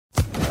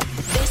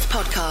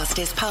podcast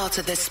is part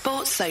of the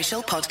Sports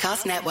Social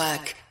Podcast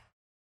Network.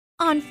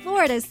 On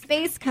Florida's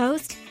Space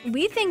Coast,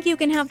 we think you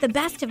can have the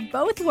best of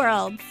both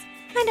worlds.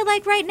 Kind of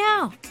like right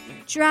now.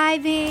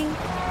 Driving,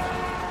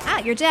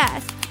 at your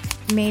desk,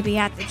 maybe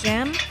at the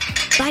gym,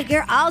 but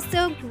you're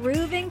also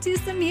grooving to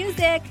some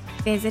music.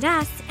 Visit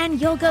us and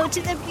you'll go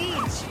to the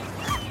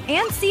beach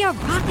and see a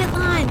rocket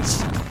launch.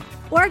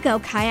 Or go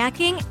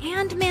kayaking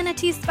and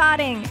manatee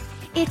spotting.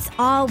 It's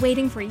all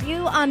waiting for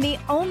you on the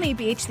only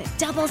beach that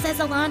doubles as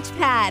a launch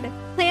pad.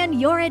 Plan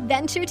your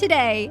adventure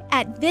today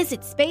at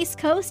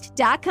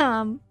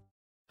visitspacecoast.com.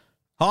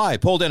 Hi,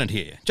 Paul Dennett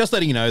here. Just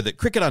letting you know that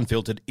Cricket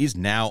Unfiltered is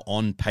now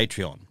on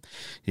Patreon.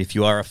 If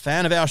you are a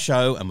fan of our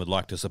show and would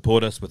like to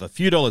support us with a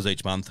few dollars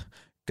each month,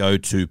 go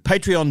to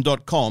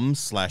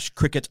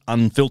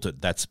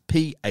patreon.com/cricketunfiltered. That's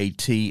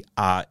Patreon.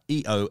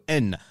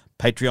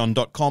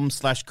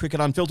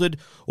 Patreon.com/cricketunfiltered,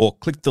 or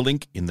click the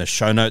link in the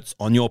show notes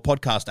on your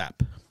podcast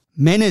app.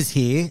 Menners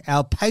here.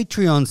 Our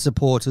Patreon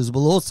supporters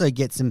will also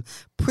get some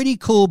pretty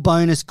cool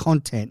bonus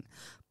content.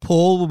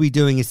 Paul will be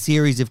doing a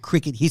series of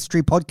cricket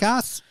history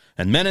podcasts.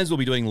 And Menners will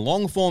be doing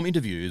long-form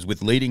interviews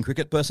with leading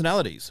cricket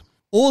personalities.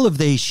 All of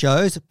these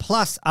shows,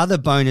 plus other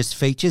bonus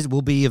features,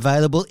 will be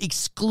available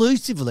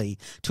exclusively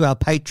to our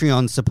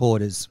Patreon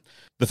supporters.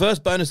 The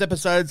first bonus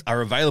episodes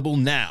are available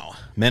now.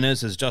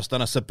 Menners has just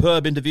done a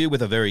superb interview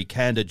with a very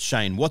candid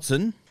Shane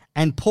Watson.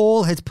 And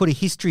Paul has put a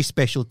history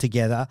special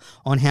together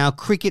on how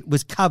cricket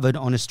was covered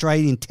on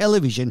Australian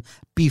television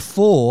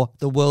before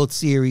the World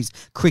Series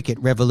cricket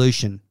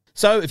revolution.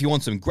 So if you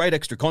want some great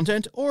extra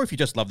content, or if you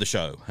just love the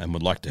show and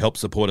would like to help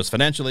support us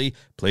financially,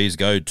 please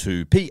go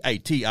to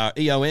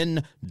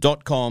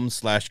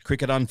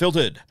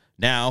patreon.com/cricketunfiltered.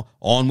 Now,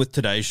 on with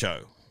today's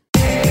show.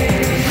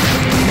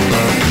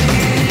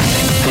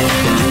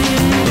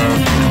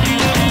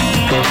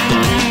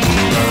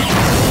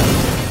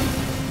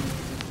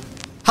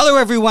 Hello,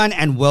 everyone,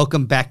 and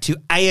welcome back to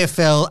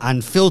AFL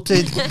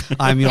Unfiltered.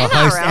 I'm your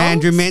host,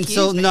 Andrew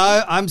Mensel.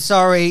 No, I'm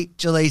sorry,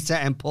 Jaleesa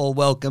and Paul,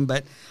 welcome,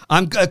 but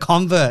I'm a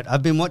convert.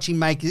 I've been watching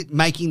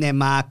Making Their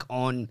Mark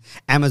on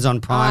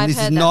Amazon Prime.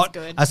 This is not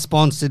a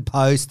sponsored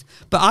post,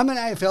 but I'm an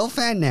AFL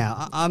fan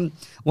now. I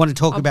want to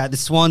talk about the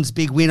Swans'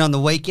 big win on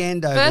the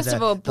weekend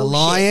over the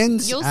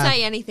Lions. You'll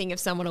say anything if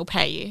someone will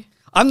pay you.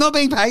 I'm not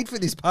being paid for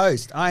this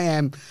post. I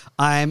am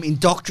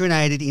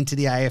indoctrinated into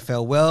the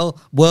AFL world.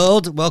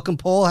 Welcome,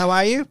 Paul. How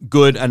are you?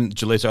 Good. And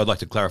Jaleesa, I'd like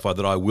to clarify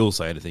that I will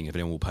say anything if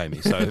anyone will pay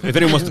me. So if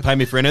anyone wants to pay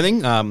me for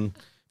anything, if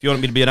you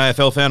want me to be an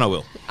AFL fan, I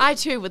will. I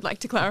too would like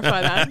to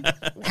clarify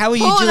that. How are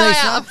you, Paul Jaleesa? and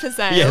I are up for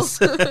sale. Yes.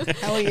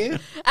 How are you?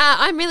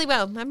 I'm really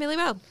well.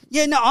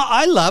 Yeah, no,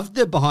 I love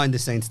the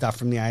behind-the-scenes stuff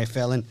from the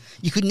AFL, and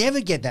you could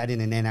never get that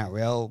in an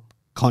NRL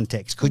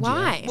context, could you?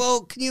 Why?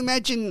 Well, can you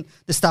imagine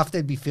the stuff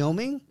they'd be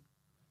filming?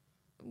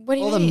 What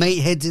do you All mean? the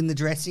meatheads in the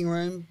dressing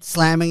room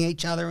slamming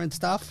each other and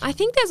stuff. I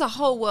think there's a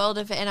whole world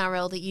of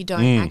NRL that you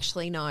don't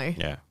actually know.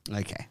 Yeah.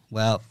 Okay,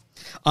 well,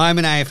 I'm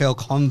an AFL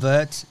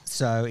convert,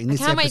 so in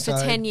this Can't episode... wait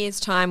for 10 years'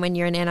 time when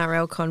you're an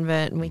NRL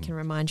convert and we can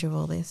remind you of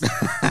all this.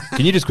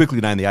 Can you just quickly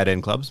name the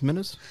 18 clubs,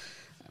 Menners?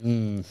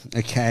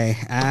 Okay,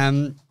 I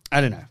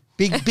don't know.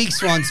 Big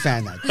Swans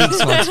fan, though. Big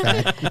Swans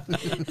fan.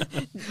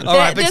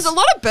 There's a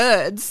lot of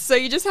birds, so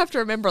you just have to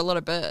remember a lot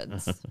of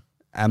birds.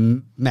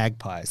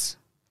 Magpies.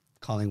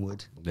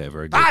 Collingwood. Yeah,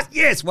 very good.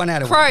 Yes, 1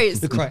 out of Crows.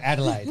 The Crow,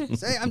 Adelaide.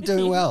 See, I'm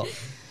doing well.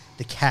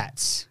 The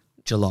Cats,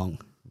 Geelong.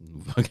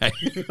 Okay.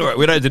 All right,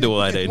 we don't have to do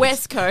all 18.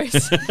 West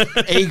Coast.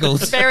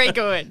 Eagles. Very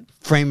good.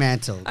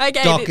 Fremantle.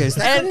 Okay. Dockers.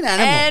 That's an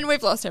animal. And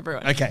we've lost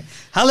everyone. Okay.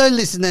 Hello,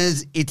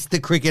 listeners. It's the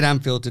Cricket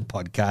Unfiltered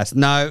podcast.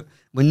 No,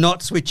 we're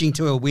not switching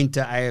to a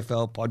winter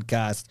AFL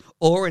podcast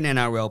or an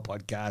NRL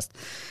podcast.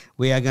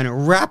 We are going to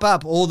wrap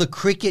up all the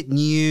cricket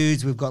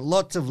news. We've got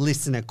lots of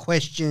listener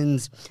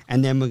questions,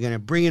 and then we're going to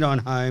bring it on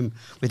home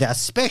with our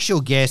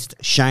special guest,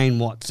 Shane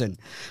Watson.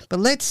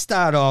 But let's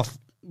start off.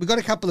 We've got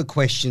a couple of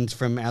questions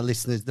from our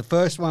listeners. The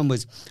first one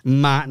was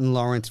Martin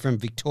Lawrence from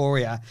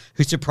Victoria,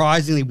 who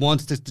surprisingly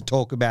wants us to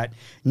talk about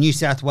New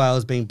South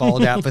Wales being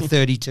bowled out for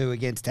 32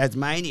 against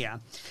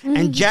Tasmania.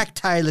 And Jack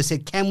Taylor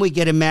said, can we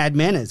get a Mad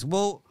Manners?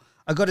 Well,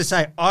 I've got to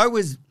say, I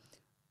was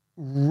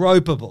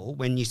ropeable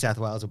when New South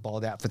Wales were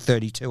bowled out for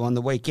 32 on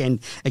the weekend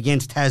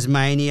against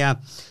Tasmania.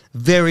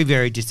 Very,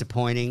 very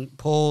disappointing.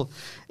 Paul,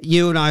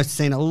 you and I have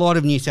seen a lot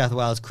of New South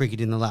Wales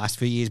cricket in the last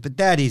few years, but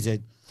that is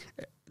the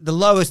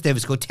lowest ever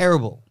score.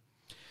 Terrible.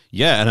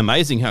 Yeah, and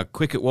amazing how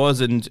quick it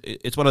was. And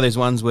it's one of those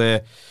ones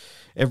where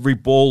every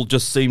ball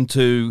just seemed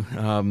to...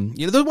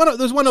 there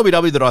was one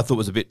LBW that I thought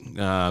was a bit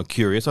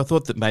curious. I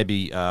thought that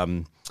maybe...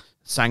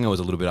 Sanger was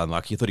a little bit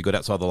unlucky. I thought he got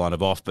outside the line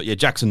of off. But yeah,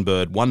 Jackson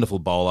Bird, wonderful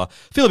bowler.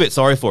 Feel a bit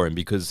sorry for him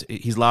because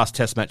his last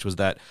test match was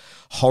that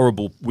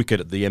horrible wicket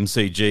at the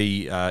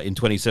MCG in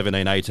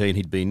 2017-18.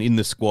 He'd been in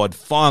the squad,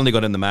 finally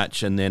got in the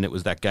match, and then it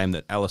was that game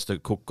that Alistair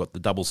Cook got the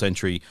double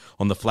century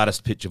on the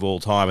flattest pitch of all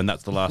time, and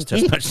that's the last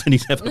test match that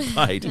he's ever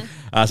played.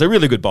 So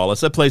really good bowler.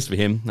 So pleased for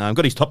him.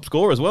 Got his top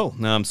score as well.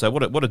 So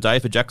what a day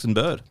for Jackson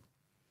Bird.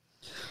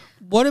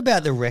 What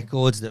about the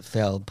records that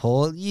fell,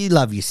 Paul? You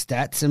love your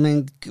stats. I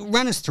mean,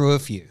 run us through a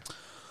few.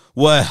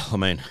 Well, I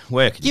mean,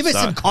 where can Give you us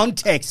some start?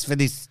 context for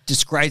this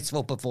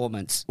disgraceful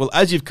performance. Well,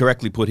 as you've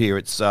correctly put here,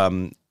 it's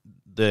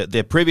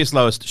their previous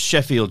lowest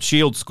Sheffield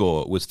Shield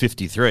score was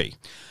 53.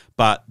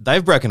 But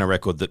they've broken a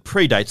record that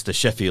predates the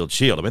Sheffield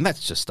Shield. I mean,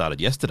 that's just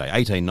started yesterday,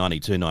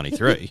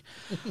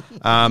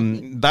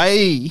 1892-93.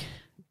 They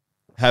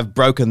have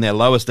broken their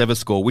lowest ever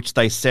score, which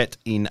they set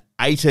in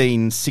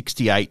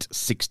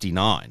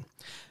 1868-69.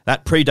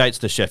 That predates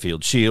the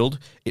Sheffield Shield.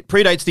 It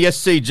predates the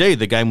SCG.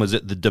 The game was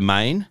at the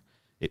Domain.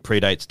 It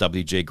predates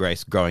W.G.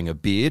 Grace growing a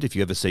beard. If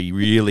you ever see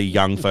really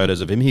young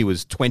photos of him, he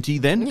was 20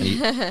 then. He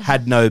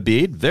had no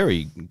beard.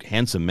 Very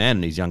handsome man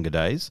in his younger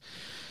days.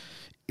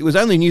 It was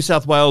only New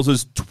South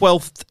Wales'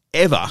 12th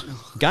ever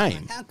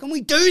game. How can we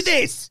do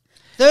this?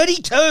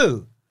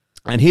 32.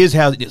 And here's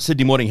how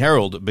Sydney Morning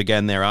Herald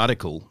began their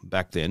article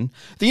back then.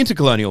 The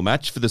intercolonial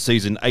match for the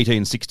season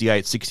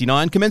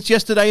 1868-69 commenced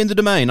yesterday in the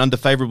Domain under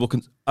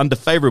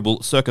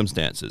favourable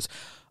circumstances.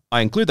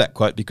 I include that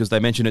quote because they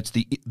mention it's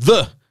the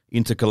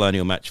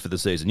intercolonial match for the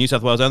season. New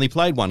South Wales only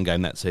played one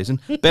game that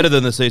season, better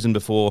than the season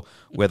before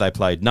where they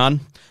played none.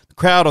 The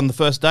crowd on the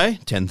first day,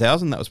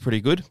 10,000, that was pretty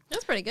good.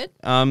 That's pretty good.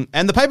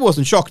 And the paper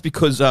wasn't shocked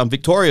because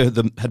Victoria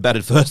had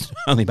batted first,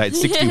 only made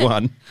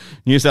 61.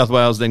 New South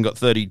Wales then got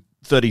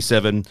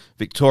 37,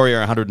 Victoria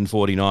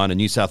 149, and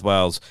New South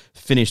Wales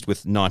finished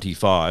with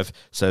 95.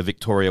 So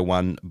Victoria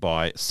won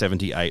by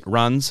 78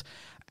 runs.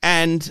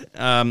 And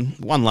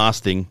one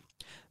last thing.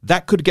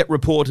 That could get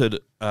reported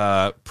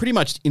pretty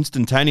much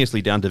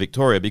instantaneously down to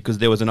Victoria because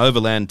there was an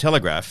overland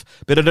telegraph,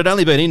 but it had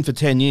only been in for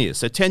 10 years.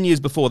 So 10 years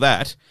before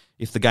that,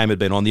 if the game had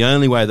been on, the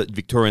only way that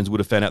Victorians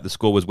would have found out the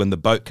score was when the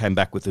boat came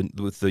back with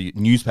the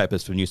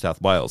newspapers from New South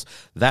Wales.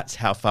 That's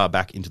how far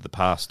back into the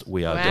past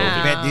we are delving.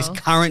 I bet this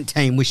current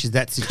team wishes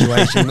that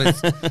situation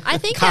was I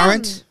think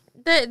current.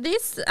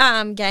 This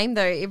game,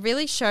 though, it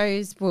really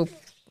shows, well,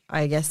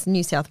 I guess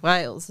New South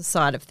Wales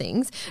side of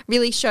things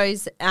really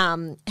shows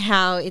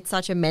how it's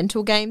such a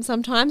mental game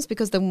sometimes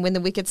because when the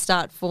wickets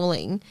start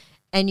falling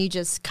and you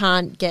just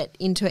can't get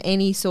into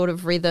any sort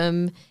of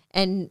rhythm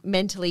and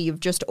mentally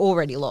you've just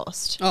already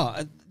lost.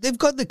 Oh, they've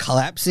got the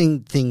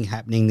collapsing thing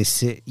happening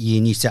this year.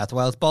 New South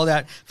Wales bowled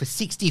out for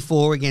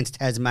 64 against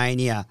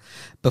Tasmania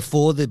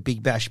before the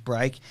Big Bash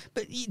break.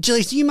 But,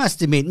 Jalisa, you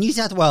must admit, New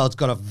South Wales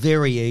got off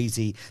very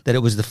easy that it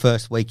was the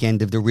first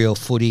weekend of the real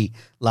footy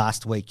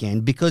last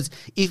weekend because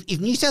if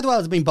New South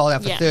Wales had been bowled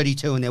out for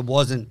 32 and there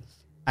wasn't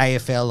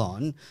AFL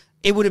on,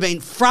 it would have been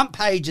front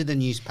page of the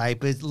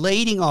newspapers,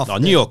 leading off.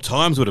 New York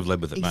Times would have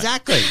led with it,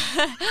 exactly. mate.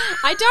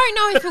 I don't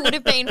know if it would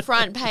have been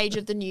front page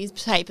of the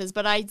newspapers,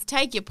 but I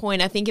take your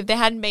point. I think if there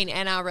hadn't been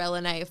NRL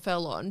and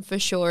AFL on, for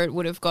sure it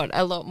would have got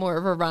a lot more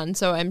of a run.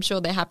 So I'm sure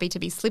they're happy to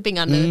be slipping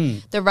under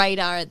the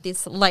radar at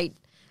this late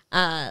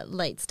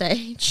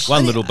stage.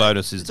 One little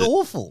bonus is It's that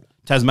awful.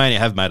 Tasmania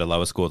have made a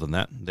lower score than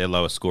that. Their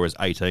lowest score is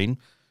 18,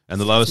 and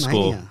the lowest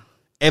score Tasmania.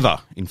 ever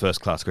in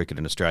first-class cricket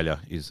in Australia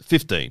is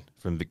 15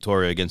 from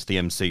Victoria against the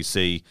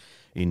MCC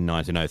in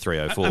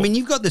 1903-04. I mean,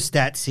 you've got the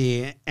stats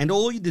here, and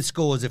all the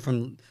scores are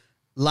from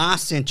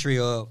last century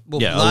or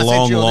last a long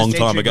century or the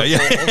time ago.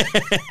 century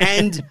before.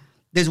 And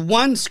there's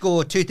one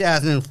score,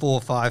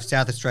 2004-05,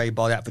 South Australia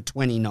bowled out for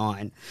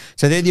 29.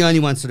 So they're the only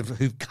ones sort of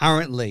who've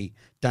currently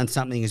done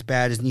something as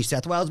bad as New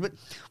South Wales. But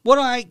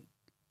what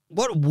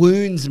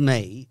wounds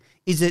me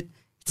is that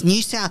it's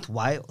New South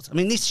Wales. I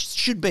mean, this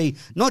should be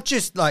not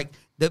just like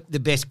the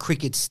best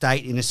cricket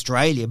state in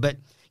Australia, but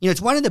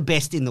it's one of the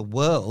best in the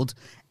world.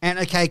 And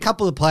okay, a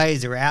couple of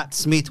players are out.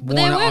 Smith,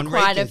 Warner, There were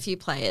quite a Enriquez. few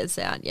players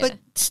out, yeah. But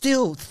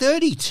still,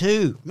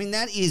 32. I mean,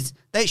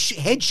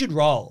 head should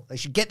roll. They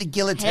should get the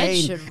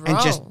guillotine should and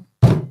just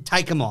roll.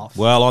 take them off.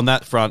 Well, on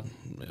that front,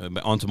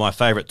 onto my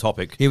favourite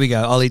topic. Here we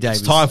go, Ollie Davies.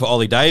 It's time for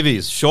Ollie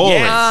Davies, surely.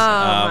 Yes.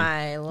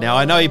 My Now,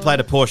 I know he Lord. played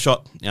a poor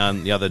shot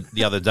the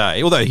other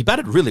day, although he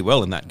batted really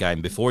well in that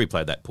game before he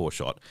played that poor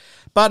shot.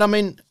 But, I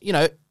mean,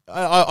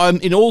 I'm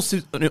in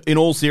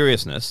all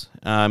seriousness,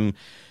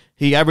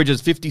 he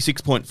averages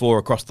 56.4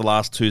 across the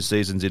last two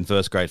seasons in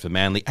first grade for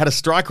Manly, had a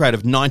strike rate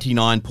of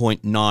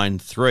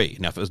 99.93.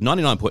 Now, if it was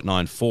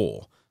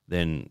 99.94,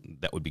 then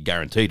that would be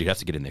guaranteed. He'd have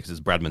to get in there because it's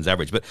Bradman's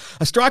average. But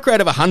a strike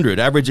rate of 100,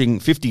 averaging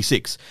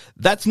 56,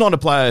 that's not a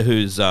player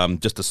who's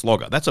just a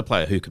slogger. That's a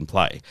player who can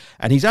play.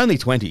 And he's only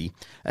 20.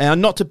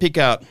 And not to pick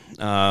out,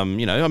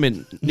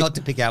 Not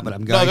to pick out, but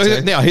I'm going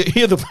to. Now,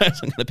 here are the players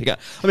I'm going to pick out.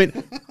 I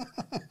mean,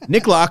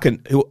 Nick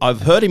Larkin, who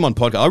I've heard him on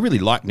podcast. I really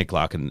like Nick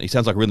Larkin. He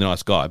sounds like a really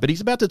nice guy. But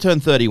he's about to turn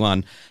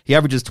 31. He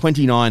averages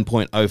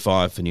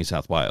 29.05 for New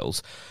South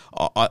Wales.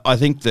 I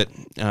think that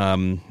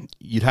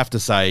you'd have to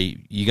say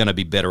you're going to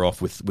be better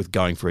off with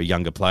going for a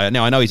younger player.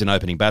 Now, I know he's an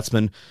opening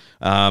batsman,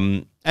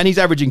 and he's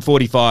averaging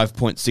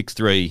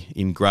 45.63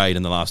 in grade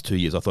in the last 2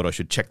 years. I thought I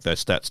should check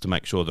those stats to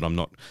make sure that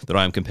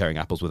I am comparing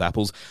apples with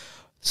apples.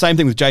 Same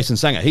thing with Jason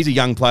Sanger. He's a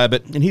young player,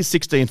 but in his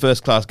 16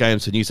 first-class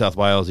games for New South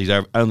Wales, he's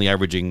only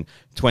averaging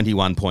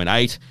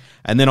 21.8.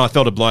 And then I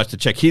felt obliged to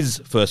check his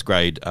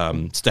first-grade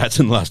stats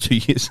in the last 2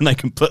 years, and they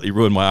completely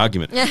ruined my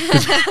argument.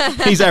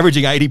 He's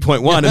averaging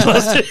 80.1 in the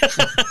last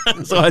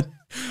 2 So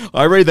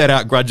I read that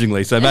out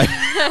grudgingly, so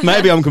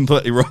maybe I'm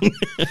completely wrong.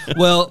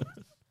 Well,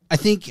 I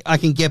think I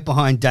can get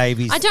behind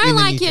Davies. I don't in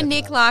the like New your South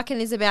Nick Wales.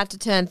 Larkin is about to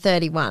turn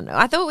 31.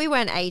 I thought we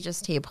weren't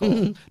ageist here,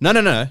 Paul.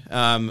 No.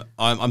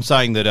 I'm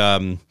saying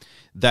that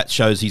that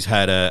shows he's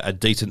had a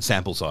decent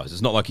sample size.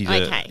 It's not like he's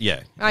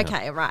Okay.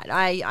 Okay, right.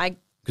 I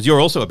Because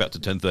you're also about to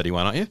turn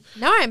 31, aren't you?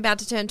 No, I'm about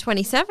to turn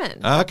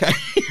 27. Okay.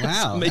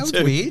 Wow, Me that was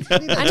too. weird. I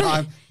didn't know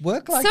time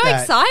work like so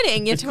that.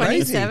 exciting. You're It's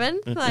crazy.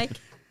 27. Like,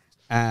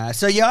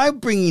 So I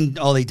bring in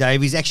Ollie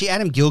Davies. Actually,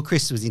 Adam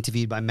Gilchrist was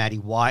interviewed by Matty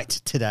White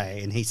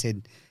today, and he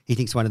said he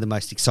thinks one of the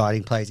most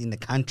exciting players in the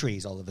country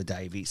is Oliver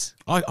Davies.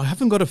 I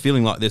haven't got a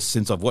feeling like this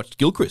since I've watched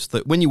Gilchrist.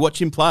 That when you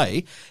watch him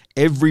play,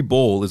 every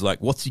ball is like,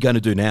 what's he going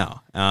to do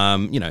now?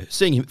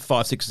 Seeing him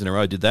 5 6s in a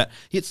row did that.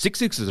 He hit 6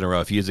 6s in a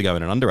row a few years ago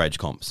in an underage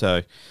comp.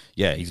 So,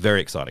 yeah, he's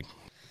very exciting.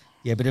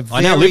 Yeah, but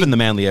I now live in the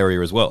Manly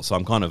area as well, so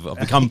I've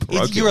become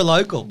parochial. You're a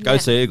local. Go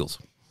see Eagles.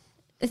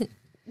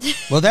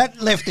 Well, that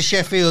left the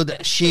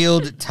Sheffield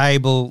Shield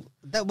table.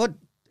 What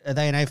are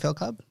they, an AFL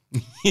club?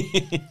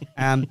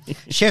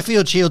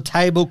 Sheffield Shield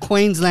table,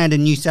 Queensland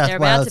and New South they're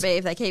Wales. about to be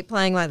if they keep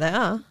playing like they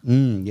are.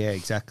 Yeah,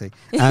 exactly.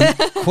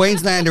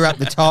 Queensland are up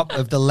the top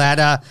of the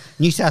ladder,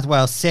 New South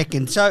Wales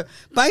second. So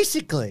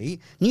basically,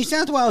 New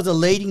South Wales are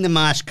leading the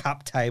Marsh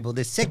Cup table.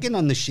 They're second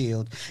on the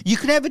Shield. You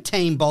could have a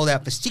team bowled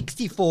out for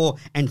 64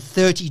 and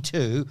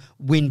 32,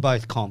 win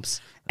both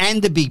comps,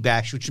 and the Big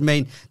Bash, which would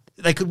mean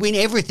they could win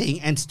everything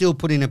and still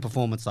put in a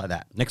performance like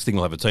that. Next thing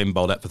we'll have a team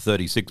bowled out for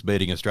 36,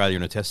 beating Australia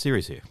in a test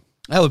series here.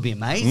 That would be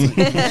amazing.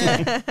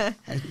 Yeah.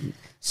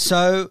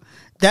 So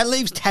that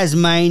leaves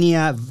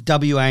Tasmania,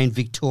 WA and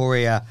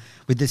Victoria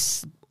with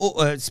this,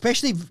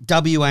 especially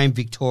WA and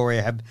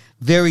Victoria have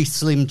very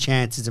slim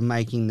chances of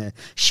making the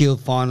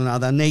Shield final. Now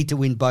they'll need to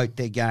win both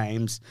their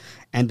games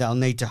and they'll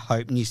need to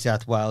hope New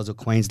South Wales or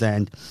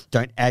Queensland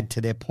don't add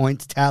to their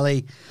points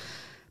tally.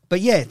 But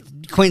yeah,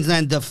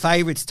 Queensland, the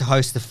favourites to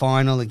host the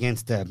final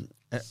against a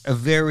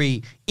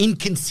very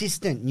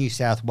inconsistent New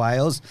South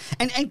Wales.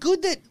 And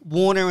good that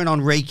Warner and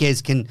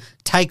Enriquez can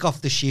take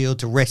off the Shield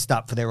to rest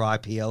up for their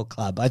IPL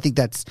club. I think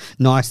that's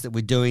nice that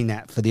we're doing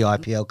that for the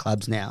IPL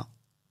clubs now.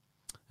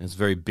 It's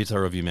very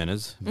bitter of you,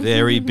 Manners.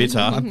 Very bitter.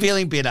 I'm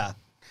feeling bitter.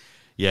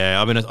 Yeah,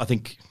 I mean, I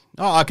think...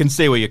 I can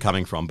see where you're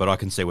coming from, but I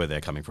can see where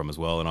they're coming from as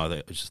well, and I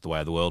think it's just the way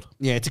of the world.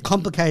 Yeah, it's a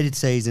complicated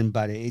season,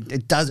 but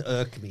it does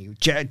irk me.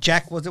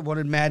 Jack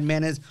wanted mad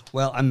manners.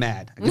 Well, I'm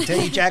mad. I can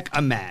tell you, Jack,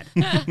 I'm mad.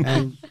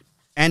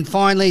 And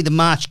finally, the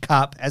March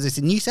Cup. As I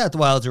said, New South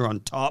Wales are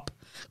on top.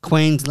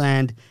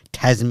 Queensland,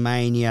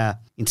 Tasmania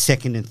in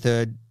second and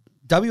third.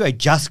 WA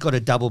just got a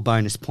double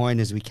bonus point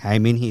as we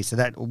came in here, so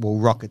that will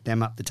rocket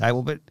them up the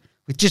table. But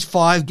with just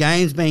 5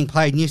 games being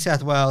played, New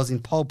South Wales in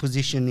pole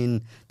position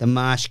in the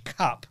Marsh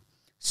Cup.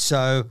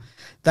 So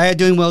they are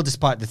doing well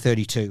despite the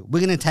 32. We're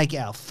going to take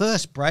our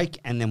first break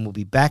and then we'll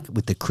be back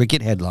with the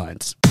cricket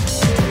headlines.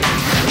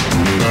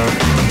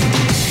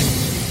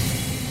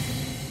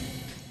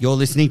 You're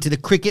listening to the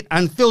Cricket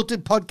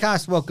Unfiltered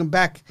podcast. Welcome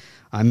back.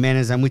 I'm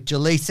Manners. I'm with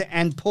Jaleesa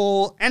and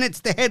Paul, and it's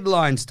the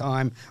headlines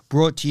time,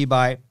 brought to you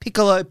by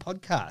Piccolo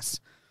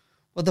Podcasts.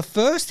 Well, the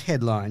first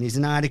headline is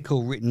an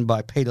article written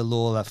by Peter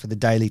Lawler for the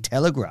Daily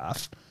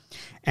Telegraph,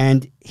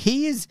 and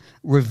he has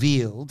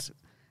revealed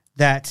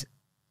that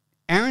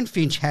Aaron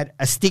Finch had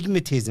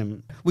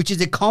astigmatism, which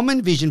is a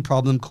common vision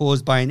problem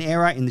caused by an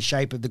error in the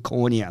shape of the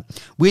cornea.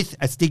 With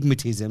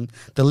astigmatism,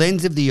 the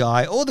lens of the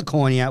eye or the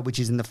cornea, which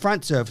is in the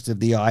front surface of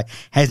the eye,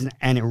 has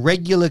an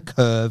irregular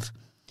curve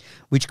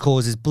which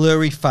causes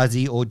blurry,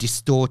 fuzzy or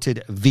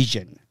distorted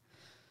vision.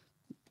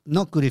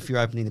 Not good if you're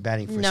opening the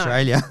batting for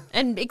Australia.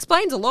 And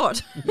explains a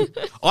lot.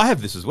 I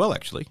have this as well,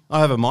 actually. I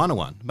have a minor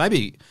one.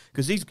 Maybe,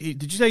 because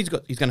did you say he's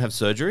going to have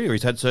surgery or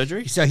he's had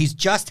surgery? So he's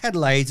just had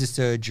laser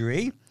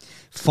surgery,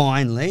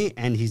 finally,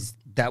 and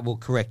that will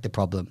correct the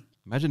problem.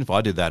 Imagine if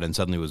I did that and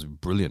suddenly it was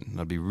brilliant.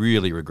 I'd be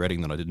really regretting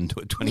that I didn't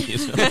do it 20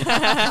 years ago.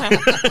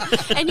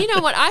 And you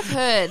know what? I've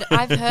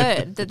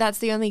heard that that's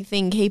the only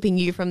thing keeping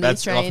you from the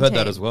Australian I've heard team.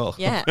 that as well.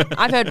 Yeah,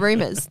 I've heard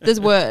rumours.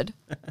 There's word.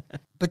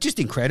 But just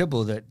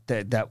incredible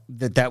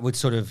that would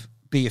sort of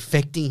be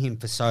affecting him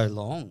for so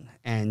long.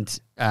 And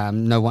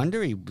no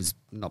wonder he was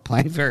not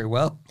playing very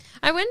well.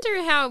 I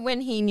wonder how, when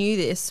he knew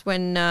this,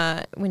 when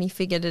he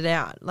figured it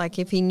out, like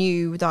if he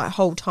knew that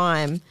whole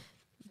time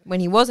when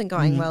he wasn't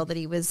going well that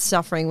he was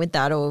suffering with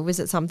that, or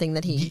was it something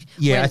that he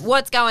went,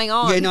 what's going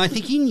on? Yeah, no, I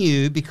think he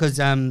knew because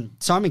Simon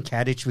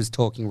Kadich was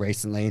talking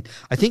recently, and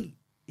I think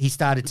he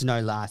started to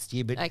know last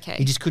year, but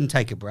he just couldn't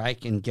take a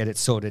break and get it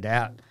sorted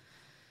out.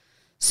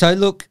 So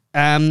look,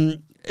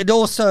 it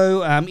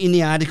also, in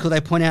the article, they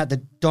point out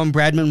that Don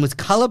Bradman was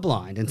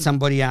colourblind, and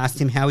somebody asked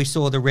him how he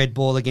saw the red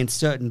ball against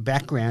certain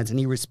backgrounds, and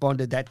he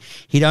responded that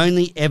he'd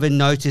only ever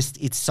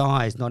noticed its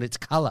size, not its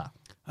colour.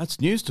 That's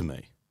news to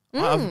me.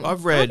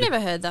 I've read I've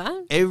never heard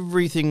that.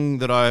 everything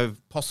that I've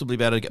possibly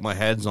been able to get my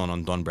hands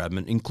on Don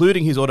Bradman,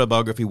 including his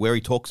autobiography where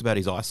he talks about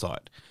his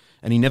eyesight,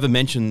 and he never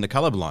mentioned the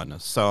colour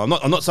blindness. So I'm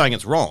not saying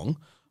it's wrong.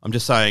 I'm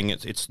just saying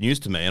it's news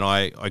to me, and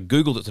I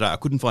Googled it today. I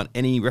couldn't find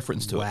any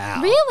reference to it.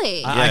 Wow.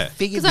 Really? I Yeah.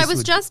 figured Because I this was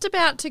would- just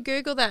about to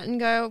Google that and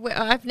go,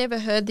 well, I've never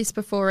heard this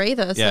before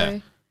either. Yeah.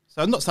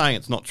 So So I'm not saying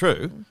it's not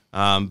true,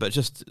 but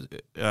just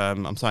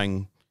I'm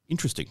saying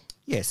interesting.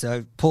 Yeah,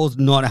 so Paul's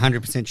not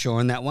 100% sure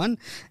on that one.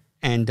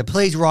 And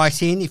please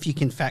write in if you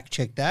can fact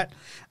check that.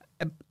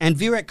 And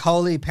Virat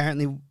Kohli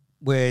apparently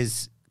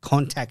wears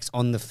contacts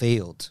on the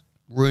field,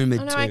 rumoured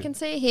I know to. I can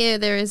see here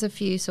there is a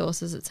few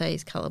sources that say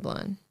he's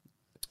colourblind.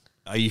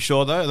 Are you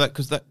sure though?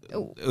 Because it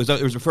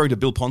was referring to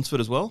Bill Ponsford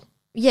as well.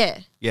 Yeah.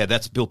 Yeah,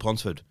 that's Bill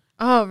Ponsford.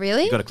 Oh,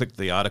 really? You've got to click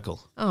the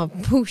article. Oh,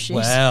 bullshit.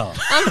 Wow.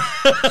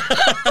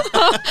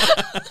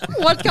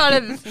 What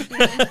kind of...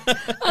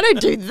 I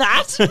don't do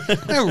that.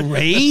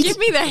 Read. Give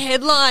me the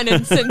headline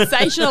and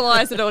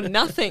sensationalise it or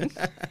nothing.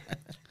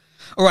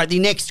 All right, the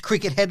next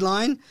cricket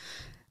headline.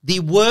 The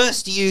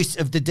worst use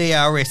of the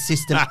DRS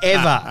system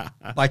ever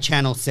by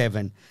Channel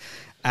 7.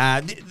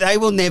 They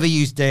will never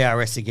use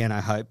DRS again,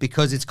 I hope,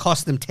 because it's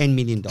cost them $10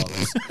 million.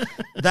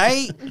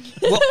 They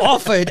were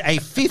offered a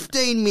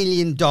 $15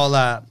 million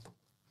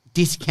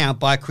discount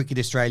by Cricket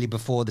Australia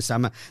before the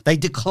summer. They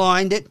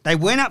declined it. They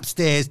went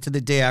upstairs to the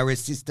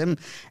DRS system,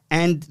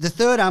 and the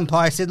third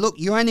umpire said, look,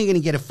 you're only going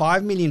to get a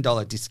 $5 million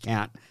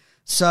discount.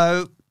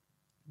 So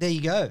there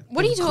you go.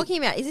 What are you talking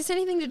about? Is this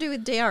anything to do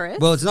with DRS?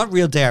 Well, it's not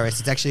real DRS.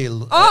 It's actually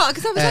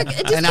because I was like, a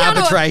an discount or-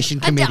 arbitration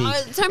committee.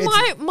 So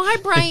my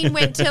brain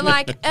went to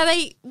like, are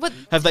they what?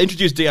 Have they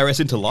introduced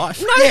DRS into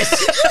life? No,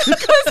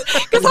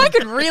 because I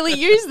could really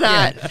use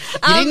that.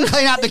 You didn't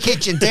clean up the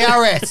kitchen.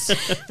 DRS.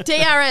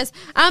 DRS.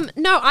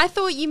 No, I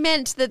thought you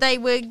meant that they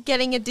were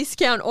getting a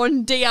discount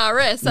on DRS,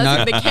 as No.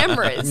 in the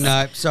cameras.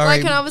 No, sorry.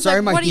 And I was Sorry,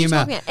 like, my what are you humour.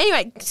 talking about?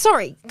 Anyway,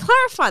 sorry,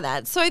 clarify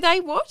that. So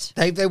they what?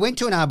 They went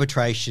to an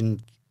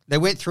arbitration. They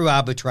went through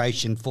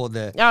arbitration for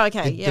the Oh,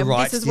 okay. the Yeah,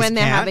 rights this is when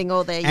they're discount. having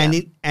all their... and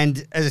yeah.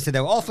 and as I said,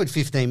 they were offered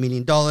 $15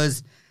 million.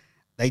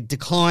 They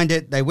declined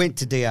it. They went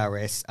to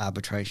DRS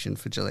arbitration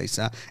for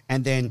Jalisa,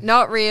 and then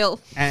Not real.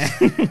 and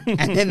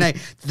then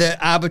the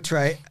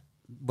arbitrate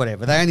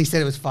whatever. They only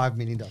said it was $5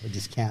 million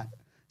discount.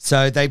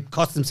 So they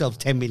cost themselves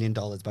 $10 million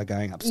by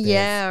going upstairs.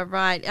 Yeah,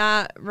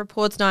 right.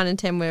 Reports 9 and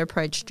 10 were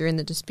approached during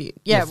the dispute.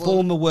 Yeah, Your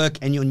former work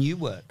and your new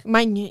work.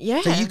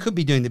 yeah. So you could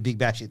be doing the Big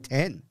Bash at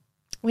 10.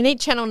 We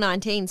need Channel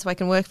 19 so I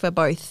can work for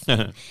both.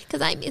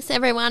 Because I miss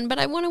everyone, but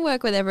I want to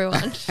work with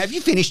everyone. Have you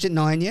finished at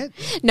 9 yet?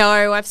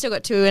 No, I've still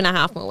got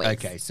 2.5 more weeks.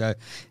 Okay, so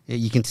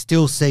you can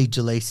still see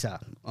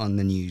Jalisa on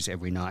the news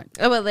every night.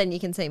 Oh, well, then you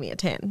can see me at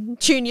 10.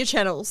 Tune your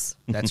channels.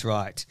 That's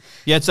right.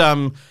 Yeah,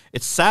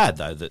 it's sad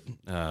though that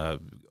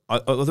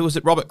there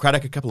was Robert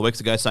Craddock a couple of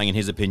weeks ago saying in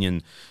his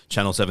opinion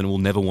Channel 7 will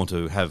never want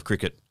to have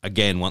cricket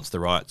again once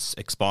the rights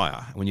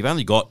expire. When you've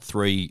only got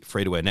 3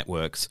 free-to-air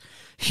networks,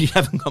 you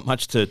haven't got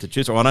much to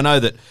choose from. And I know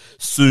that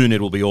soon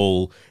it will be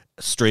all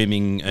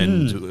streaming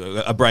and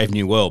a brave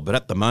new world, but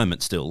at the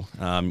moment still,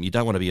 you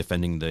don't want to be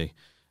offending the...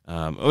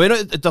 I mean,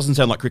 it doesn't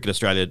sound like Cricket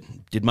Australia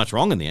did much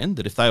wrong in the end,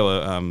 that if they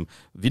were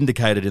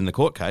vindicated in the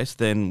court case,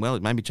 then, well,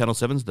 maybe Channel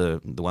 7's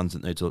the ones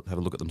that need to have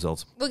a look at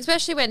themselves. Well,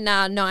 especially when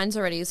Nine's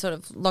already sort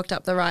of locked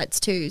up the rights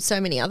to so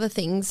many other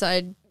things.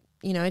 So,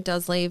 it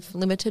does leave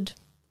limited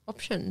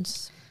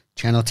options.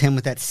 Channel 10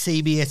 with that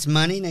CBS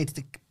money needs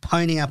to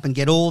pony up and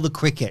get all the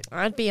cricket.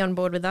 I'd be on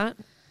board with that.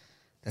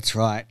 That's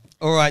right.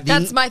 All right.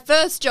 That's my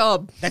first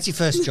job. That's your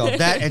first job.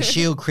 That and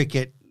Shield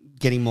Cricket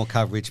getting more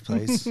coverage,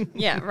 please.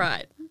 Yeah,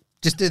 right.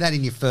 Just do that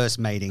in your first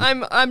meeting.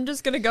 I'm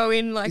just going to go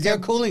in like Is there a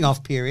cooling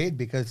off period?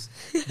 Because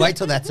wait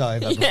till that's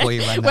over before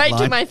you run that wait line.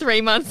 till my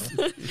 3 months.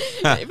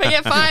 If I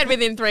get fired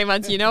within 3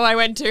 months, I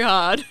went too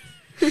hard.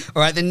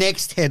 All right, the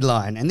next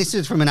headline, and this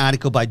is from an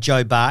article by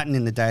Joe Barton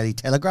in the Daily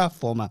Telegraph,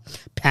 former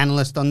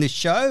panellist on this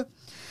show.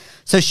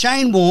 So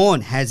Shane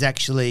Warne has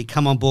actually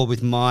come on board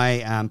with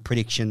my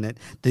prediction that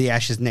the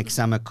Ashes next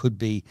summer could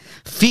be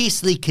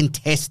fiercely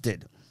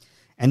contested.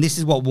 And this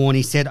is what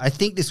Warney said. I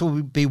think this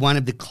will be one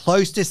of the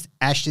closest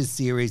Ashes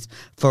series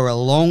for a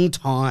long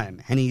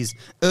time. And he's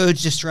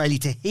urged Australia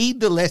to heed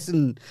the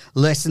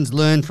lessons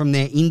learned from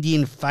their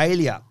Indian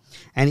failure.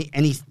 And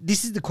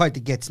this is the quote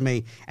that gets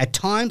me. At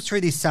times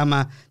through this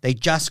summer, they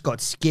just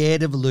got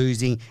scared of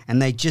losing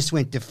and they just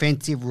went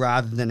defensive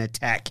rather than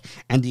attack.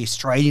 And the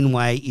Australian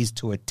way is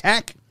to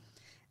attack.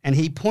 And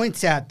he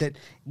points out that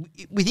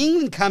with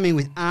England coming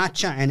with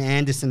Archer and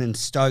Anderson and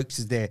Stokes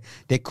as their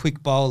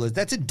quick bowlers,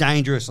 that's a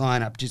dangerous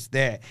lineup just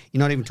there. You're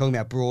not even talking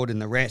about Broad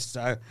and the rest.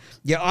 So,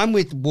 yeah, I'm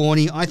with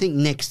Warney. I think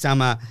next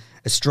summer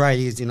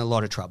Australia's in a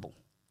lot of trouble.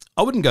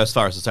 I wouldn't go as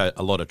far as to say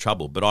a lot of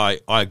trouble, but I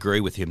agree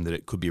with him that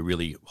it could be a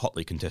really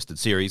hotly contested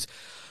series.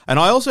 And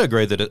I also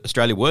agree that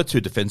Australia were too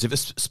defensive,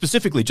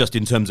 specifically just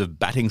in terms of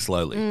batting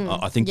slowly.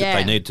 I think that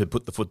they need to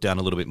put the foot down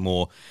a little bit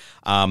more.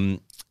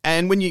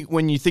 And when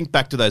you think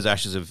back to those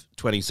Ashes of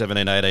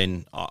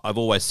 2017-18, I've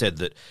always said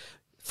that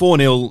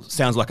 4-0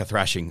 sounds like a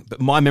thrashing, but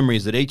my memory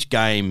is that each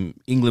game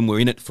England were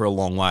in it for a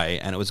long way,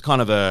 and it was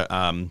kind of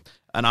an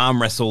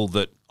arm wrestle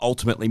that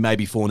ultimately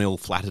maybe 4-0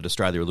 flattered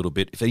Australia a little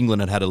bit. If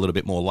England had had a little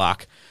bit more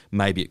luck,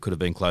 maybe it could have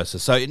been closer.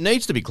 So it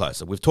needs to be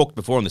closer. We've talked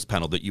before on this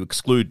panel that you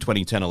exclude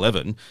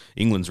 2010-11,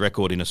 England's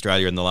record in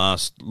Australia in the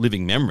last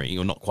living memory,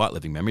 or not quite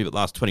living memory, but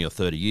last 20 or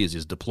 30 years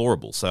is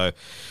deplorable. So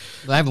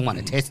They haven't won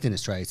a test in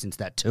Australia since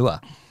that tour.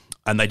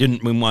 and they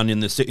didn't win one in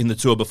the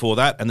tour before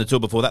that, and the tour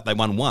before that they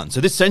won one.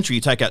 So this century,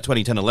 you take out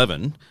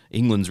 2010-11,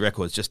 England's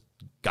record is just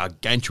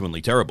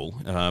gargantuanly terrible.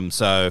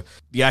 So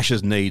the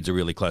Ashes needs a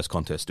really close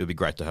contest. It would be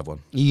great to have one.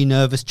 Are you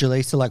nervous,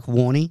 Jaleesa, like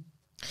Warnie?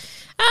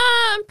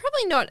 I'm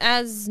probably not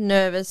as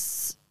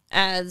nervous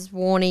as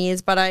Warnie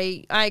is, but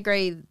I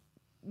agree.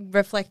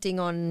 Reflecting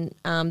on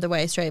the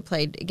way Australia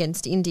played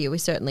against India, we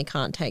certainly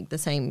can't take the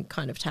same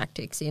kind of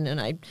tactics in,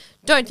 and I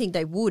don't think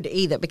they would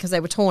either because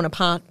they were torn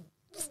apart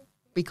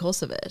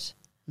because of it.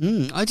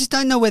 I just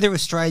don't know whether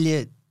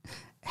Australia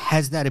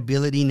has that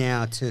ability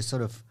now to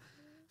sort of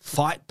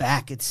fight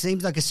back. It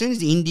seems like as soon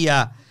as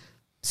India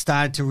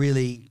started to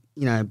really,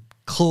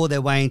 claw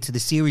their way into the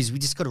series, we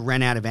just got to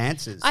run out of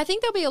answers. I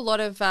think there'll be a lot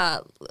of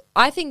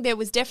I think there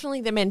was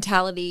definitely the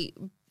mentality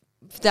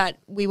that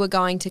we were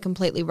going to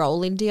completely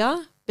roll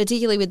India,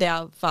 particularly with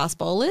our fast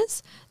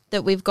bowlers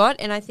that we've got.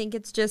 And I think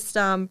it's just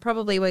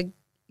probably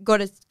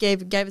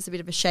gave us a bit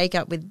of a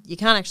shake-up with you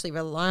can't actually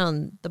rely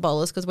on the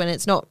bowlers because when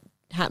it's not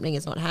happening,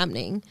 it's not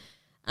happening.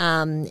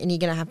 And you're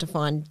going to have to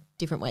find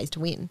different ways to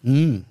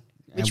win,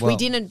 which we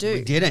didn't do.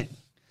 We didn't.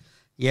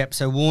 Yep,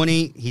 so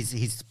Warnie,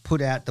 he's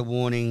put out the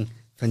warning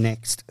for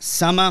next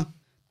summer.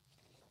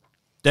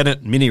 Then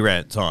at mini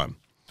rant time.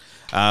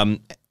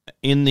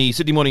 In the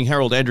Sydney Morning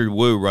Herald, Andrew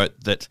Wu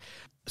wrote that,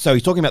 so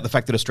he's talking about the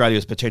fact that Australia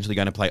is potentially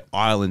going to play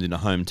Ireland in a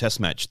home test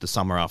match the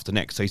summer after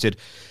next. So he said,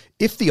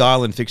 if the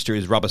Ireland fixture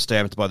is rubber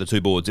stamped by the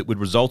two boards, it would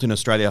result in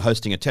Australia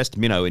hosting a test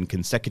minnow in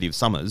consecutive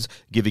summers,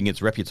 giving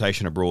its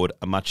reputation abroad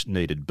a much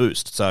needed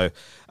boost. So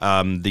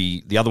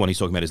the other one he's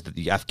talking about is that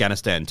the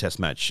Afghanistan test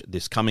match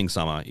this coming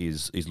summer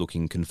is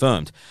looking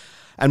confirmed.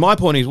 And my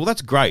point is, well,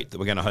 that's great that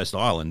we're going to host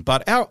Ireland,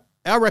 but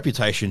our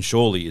reputation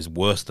surely is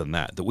worse than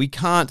that we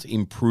can't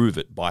improve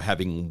it by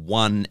having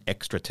one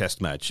extra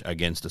test match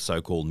against a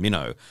so-called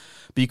minnow,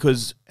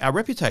 because our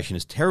reputation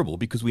is terrible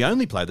because we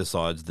only play the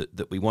sides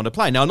that we want to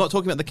play. Now, I'm not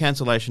talking about the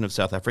cancellation of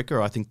South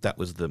Africa. I think that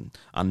was the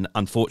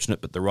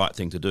unfortunate but the right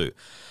thing to do.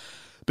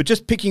 But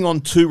just picking on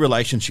two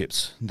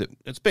relationships, that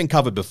it's been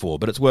covered before,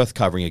 but it's worth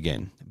covering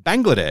again.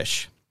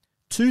 Bangladesh,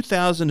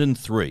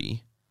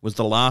 2003 was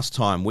the last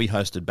time we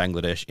hosted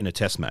Bangladesh in a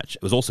test match.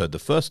 It was also the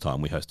first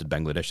time we hosted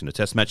Bangladesh in a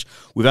test match.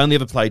 We've only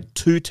ever played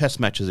 2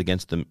 test matches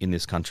against them in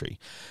this country.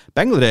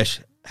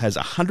 Bangladesh has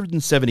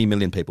 170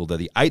 million people. They're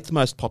the 8th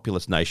most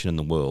populous nation in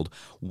the world.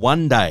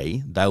 One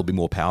day, they'll be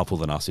more powerful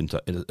than us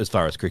as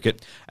far as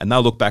cricket, and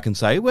they'll look back and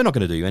say, we're not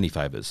going to do you any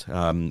favours.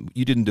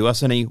 You didn't do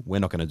us any, we're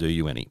not going to do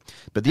you any.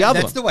 But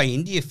That's the way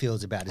India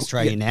feels about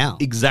Australia now.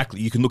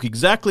 Exactly. You can look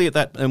exactly at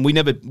that, and we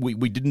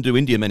didn't do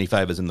India many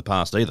favours in the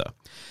past either.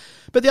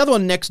 But the other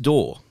one next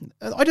door,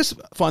 I just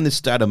find this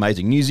stat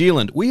amazing. New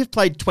Zealand, we have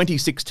played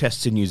 26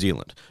 tests in New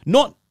Zealand.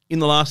 Not in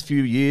the last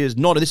few years,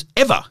 not this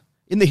ever.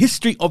 In the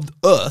history of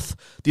Earth,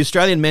 the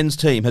Australian men's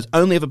team has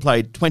only ever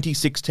played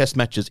 26 test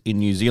matches in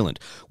New Zealand.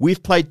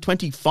 We've played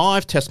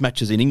 25 test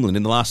matches in England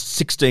in the last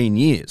 16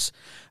 years.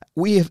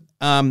 We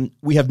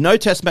have no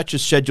test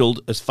matches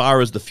scheduled as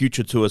far as the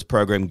Future Tours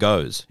program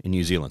goes in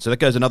New Zealand. So that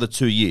goes another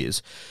 2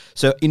 years.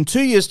 So in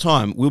 2 years'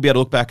 time, we'll be able to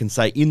look back and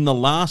say, in the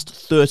last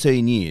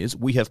 13 years,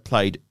 we have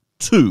played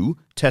 2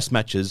 test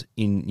matches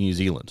in New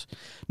Zealand.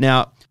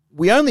 Now,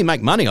 we only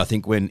make money, I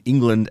think, when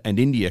England and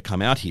India come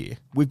out here.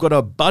 We've got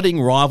a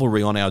budding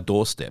rivalry on our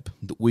doorstep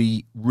that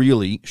we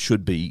really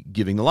should be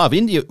giving the love.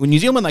 New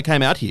Zealand, when they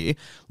came out here,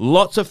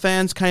 lots of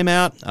fans came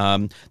out.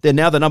 They're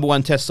now the number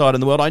 1 test side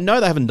in the world. I know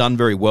they haven't done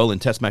very well in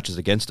test matches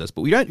against us,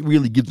 but we don't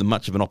really give them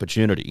much of an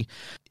opportunity.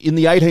 In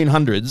the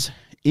 1800s,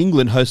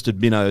 England hosted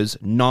minnows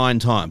 9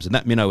 times, and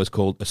that minnow was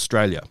called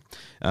Australia.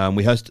 They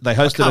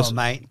hosted us,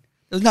 mate.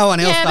 There's no one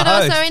else to but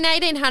host. also in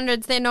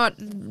 1800s, they're not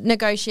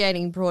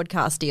negotiating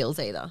broadcast deals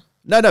either.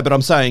 No, but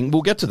I'm saying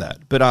we'll get to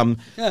that. But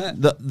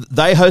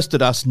they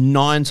hosted us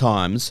 9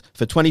 times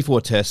for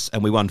 24 tests,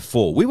 and we won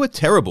 4. We were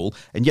terrible,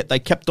 and yet they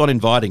kept on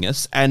inviting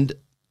us. And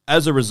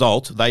as a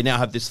result, they now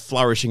have this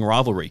flourishing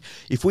rivalry.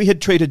 If we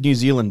had treated New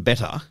Zealand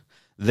better,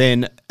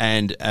 then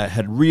and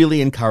had really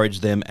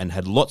encouraged them and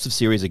had lots of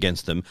series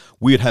against them,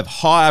 we would have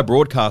higher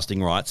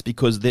broadcasting rights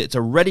because it's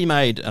a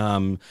ready-made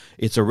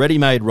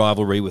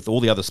rivalry with all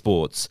the other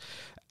sports.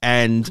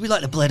 And we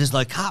like the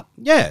Bledisloe Cup.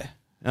 Yeah.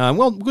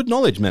 Well, good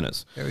knowledge,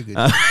 Menas. Very good.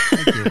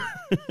 Thank you.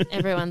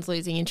 Everyone's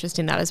losing interest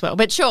in that as well,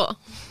 but sure.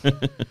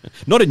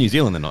 Not in New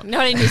Zealand, they're not.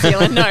 Not in New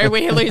Zealand, no.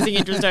 We're losing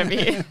interest over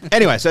here.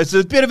 Anyway, so it's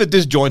a bit of a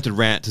disjointed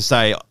rant to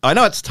say, I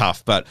know it's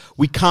tough, but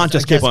we can't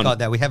just keep on... got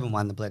that. We haven't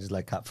won the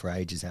Bledisloe Cup for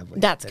ages, have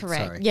we? That's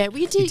correct. Sorry. Yeah,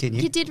 we did.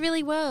 Continue. You did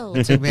really well.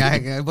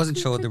 I wasn't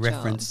sure of the Good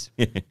reference.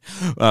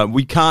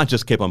 we can't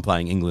just keep on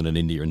playing England and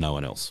India and no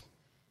one else.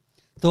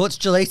 Thoughts,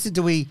 Jaleesa?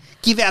 Do we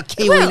give our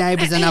Kiwi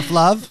neighbours enough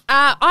love?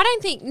 I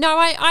don't think. No,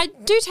 I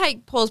do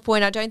take Paul's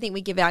point. I don't think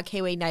we give our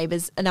Kiwi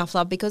neighbours enough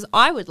love because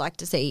I would like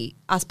to see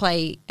us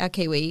play our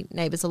Kiwi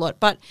neighbours a lot.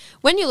 But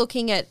when you're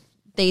looking at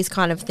these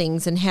kind of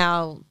things and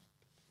how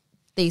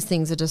these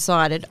things are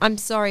decided, I'm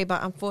sorry,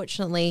 but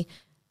unfortunately,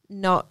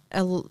 not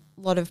a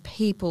lot of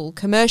people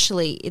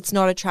commercially. It's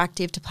not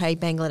attractive to play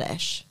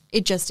Bangladesh.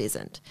 It just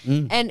isn't.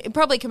 And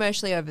probably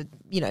commercially over,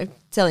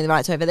 selling the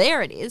rights over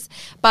there it is.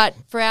 But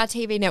for our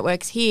TV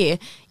networks here,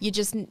 you're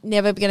just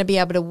never going to be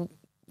able to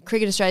 –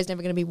 Cricket Australia's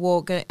never going to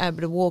be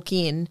able to walk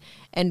in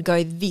and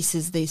go, this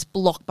is this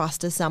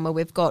blockbuster summer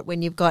we've got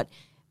when you've got –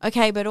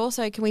 okay, but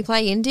also can we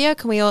play India?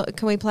 Can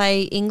we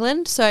play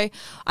England? So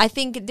I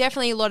think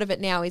definitely a lot of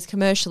it now is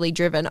commercially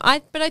driven.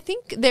 But I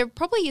think there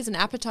probably is an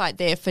appetite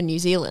there for New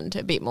Zealand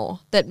a bit more.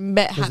 That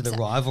perhaps Because of the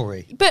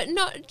rivalry. But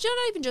not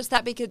even just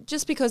that,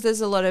 because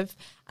there's a lot of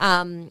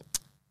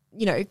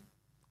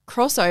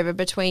crossover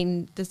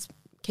between the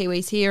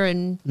Kiwis here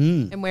and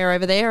we're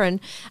over there,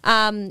 and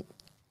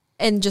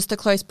just the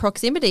close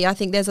proximity. I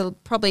think there's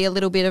probably a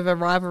little bit of a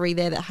rivalry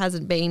there that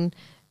hasn't been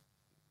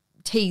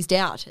teased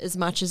out as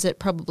much as it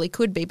probably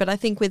could be. But I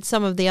think with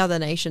some of the other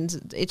nations,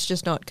 it's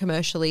just not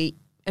commercially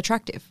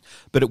attractive.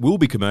 But it will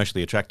be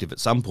commercially attractive at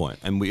some point.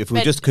 And if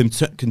we're just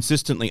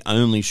consistently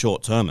only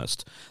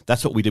short-termist,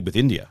 that's what we did with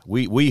India.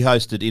 We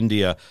hosted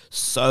India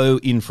so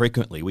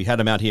infrequently. We had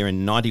them out here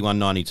in 91,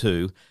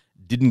 92,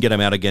 didn't get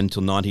them out again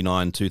until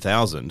 99,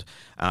 2000,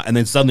 and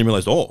then suddenly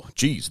realised, oh,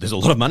 geez, there's a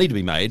lot of money to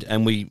be made,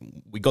 and we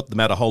got them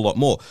out a whole lot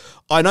more.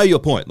 I know your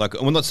point. Like,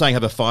 we're not saying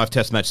have a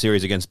 5-test match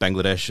series against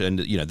Bangladesh and,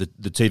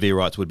 the TV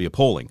rights would be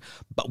appalling,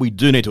 but we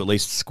do need to at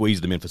least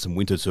squeeze them in for some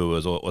winter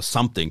tours or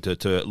something to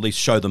at least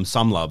show them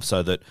some love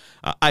so that,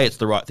 A, it's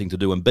the right thing to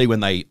do, and B,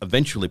 when they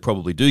eventually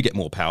probably do get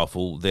more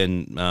powerful,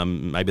 then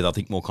maybe they'll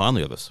think more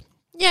kindly of us.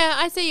 Yeah,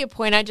 I see your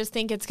point. I just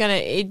think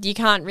you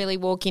can't really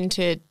walk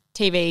into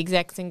TV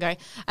execs and go,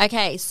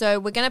 okay, so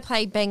we're going to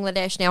play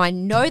Bangladesh now. I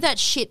know that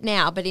shit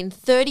now, but in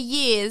 30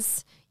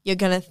 years, you're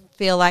going to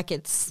feel like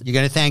it's... You're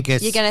going to thank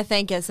us. You're going to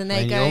thank us. And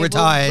they go, you're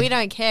retired. Well, we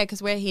don't care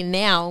because we're here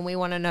now and we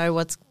want to know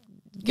what's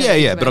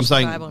going Yeah, but I'm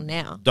saying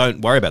now.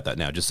 Don't worry about that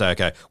now. Just say,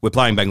 okay, we're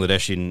playing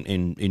Bangladesh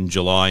in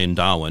July in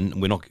Darwin,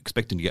 and we're not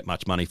expecting to get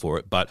much money for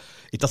it, but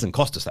it doesn't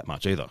cost us that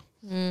much either.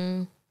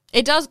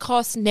 It does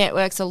cost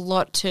networks a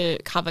lot to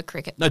cover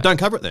cricket. No, don't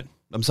cover it then.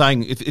 I'm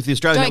saying if the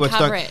Australian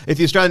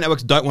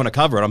networks don't want to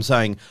cover it, I'm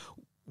saying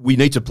we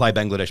need to play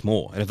Bangladesh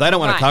more. And if they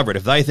don't want to cover it,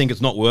 if they think it's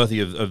not worthy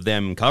of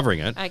them covering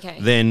it,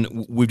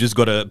 then we've just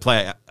got to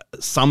play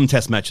some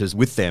test matches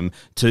with them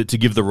to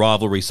give the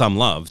rivalry some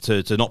love,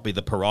 to not be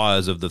the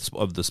pariahs of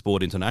the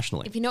sport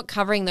internationally. If you're not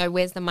covering though,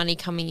 where's the money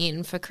coming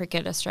in for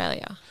Cricket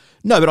Australia?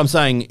 No, but I'm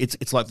saying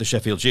it's like the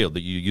Sheffield Shield,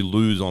 that you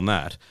lose on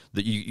that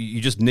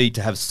you just need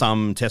to have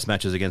some test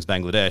matches against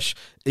Bangladesh,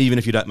 even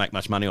if you don't make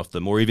much money off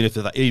them, or even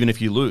if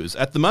you lose.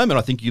 At the moment,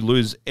 I think you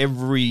lose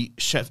every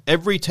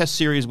test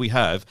series we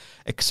have,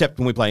 except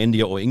when we play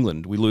India or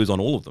England. We lose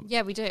on all of them.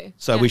 Yeah, we do.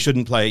 So we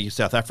shouldn't play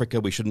South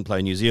Africa, we shouldn't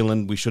play New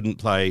Zealand, we shouldn't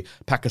play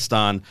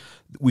Pakistan,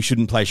 we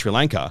shouldn't play Sri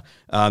Lanka.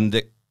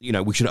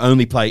 We should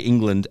only play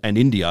England and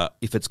India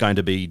if it's going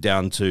to be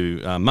down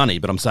to money.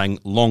 But I'm saying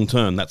long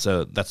term, that's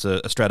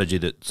a strategy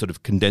that sort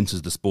of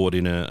condenses the sport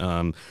in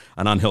an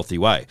unhealthy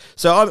way.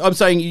 So I'm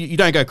saying you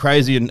don't go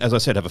crazy and, as I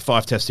said, have a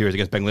 5-test series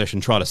against Bangladesh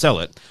and try to sell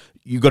it.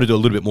 You've got to do a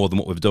little bit more than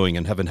what we're doing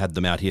and haven't had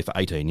them out here for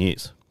 18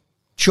 years.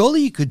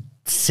 Surely you could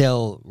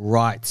sell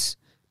rights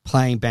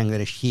playing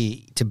Bangladesh here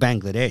to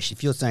Bangladesh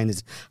if you're saying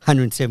there's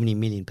 170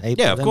 million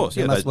people. Yeah, of course.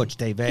 They must watch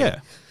TV.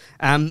 Yeah.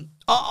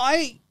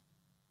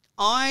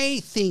 I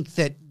think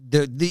that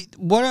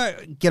what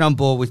I get on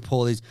board with,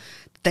 Paul, is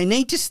they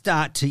need to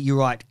start to, you're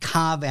right,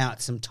 carve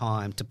out some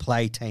time to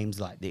play teams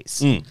like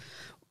this. And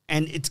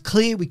it's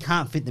clear we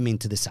can't fit them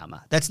into the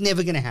summer. That's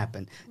never going to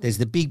happen. There's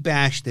the Big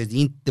Bash, there's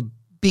the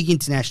big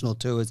international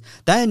tours.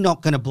 They're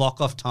not going to block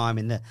off time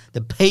in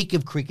the peak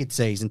of cricket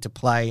season to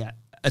play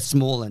a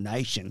smaller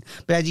nation.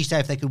 But as you say,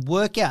 if they could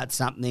work out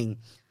something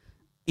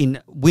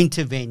in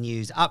winter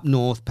venues up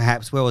north,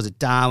 perhaps, where was it,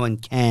 Darwin,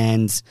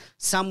 Cairns,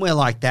 somewhere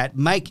like that,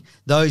 make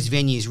those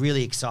venues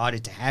really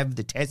excited to have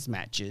the test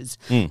matches.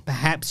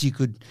 Perhaps you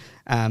could,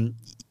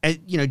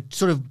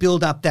 sort of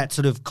build up that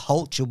sort of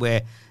culture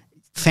where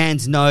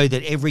fans know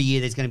that every year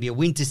there's going to be a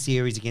winter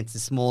series against a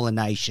smaller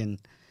nation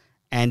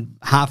and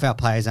half our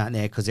players aren't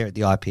there because they're at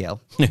the IPL.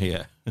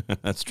 Yeah,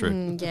 that's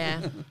true.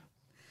 Yeah.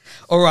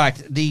 All right,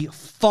 the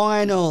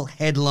final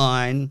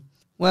headline,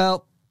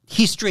 well,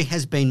 history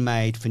has been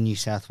made for New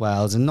South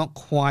Wales, and not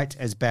quite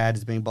as bad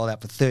as being bowled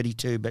out for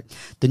 32, but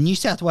the New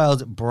South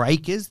Wales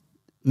Breakers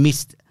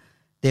missed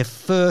their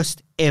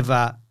first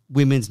ever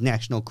Women's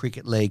National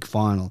Cricket League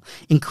final.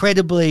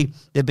 Incredibly,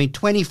 there have been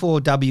 24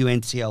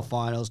 WNCL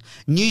finals.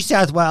 New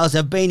South Wales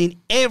have been in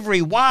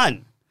every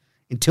one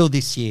until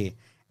this year.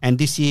 And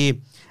this year,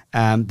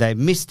 they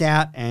missed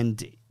out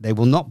and they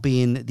will not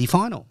be in the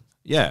final.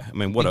 Yeah, I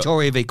mean,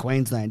 Victoria v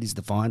Queensland is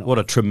the final. What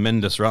a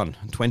tremendous run.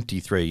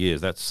 23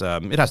 years. That's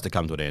it has to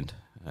come to an end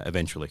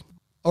eventually.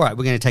 All right,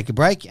 we're going to take a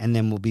break and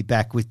then we'll be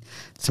back with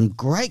some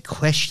great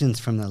questions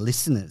from the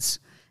listeners.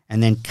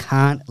 And then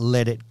can't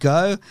let it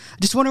go. I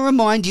just want to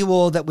remind you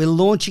all that we're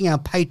launching our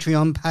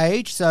Patreon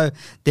page. So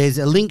there's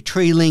a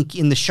Linktree link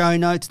in the show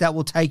notes that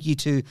will take you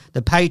to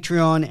the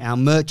Patreon, our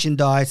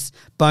merchandise,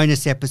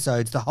 bonus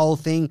episodes, the whole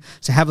thing.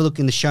 So have a look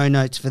in the show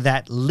notes for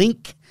that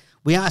link.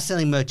 We are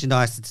selling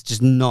merchandise. It's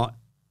just not,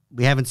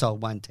 we haven't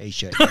sold one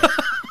T-shirt yet.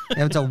 We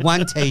haven't sold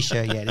one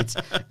T-shirt yet.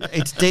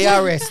 It's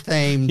DRS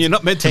themed. You're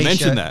not meant to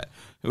mention that.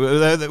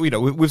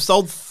 We've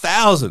sold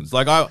thousands.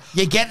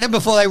 You get them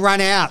before they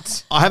run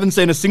out. I haven't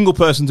seen a single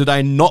person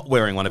today not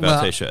wearing one of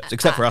our T-shirts,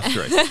 except for us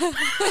three.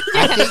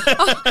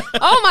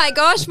 Oh my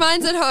gosh,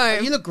 mine's at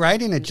home. You look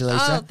great in it,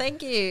 Jaleesa. Oh,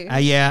 thank you.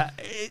 Yeah.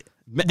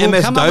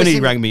 MS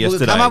Dhoni rang me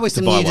yesterday. We'll come up with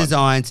some new one.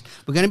 designs.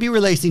 We're going to be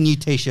releasing new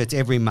T-shirts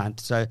every month.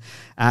 So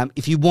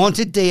if you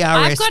wanted DRS...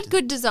 I've got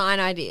good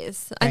design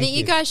ideas. I think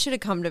you guys should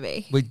have come to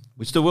me. We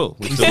still will.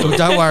 We still will.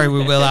 Don't worry,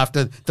 we will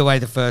after the way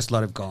the first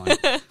lot have gone.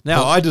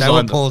 Now, They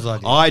were Paul's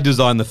idea. I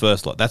designed the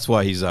first lot. That's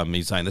why he's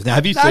saying this. Now,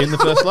 have you seen the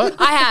first lot?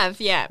 I have,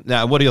 yeah.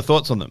 Now, what are your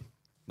thoughts on them?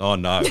 Oh,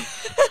 no.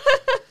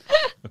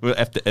 We'll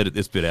have to edit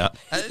this bit out.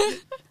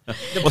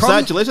 What's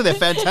that, Jaleesa? They're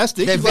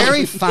fantastic. They're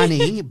very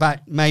funny,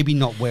 but maybe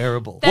not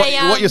wearable.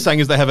 What you're saying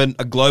is they have a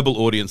global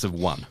audience of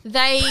one.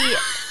 They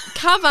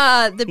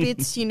cover the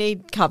bits you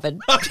need covered.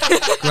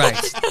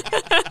 Great.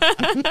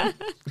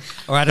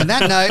 All right, on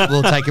that note,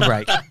 we'll take a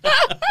break.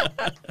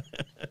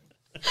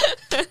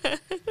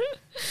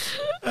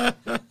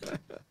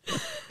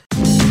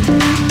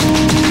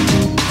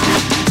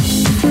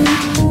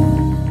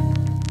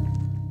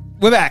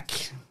 We're back.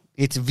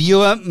 It's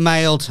viewer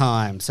mail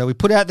time. So we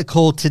put out the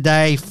call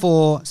today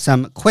for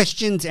some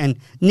questions, and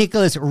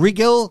Nicholas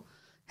Riggle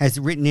has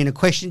written in a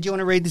question. Do you want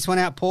to read this one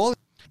out, Paul?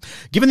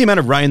 Given the amount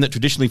of rain that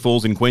traditionally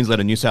falls in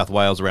Queensland and New South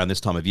Wales around this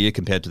time of year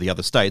compared to the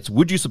other states,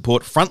 would you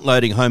support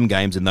front-loading home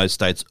games in those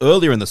states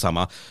earlier in the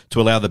summer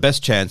to allow the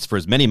best chance for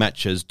as many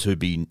matches to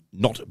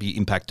not be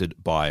impacted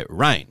by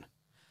rain?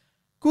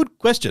 Good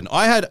question.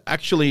 I had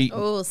actually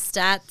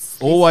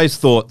always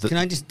thought that... Can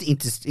I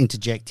just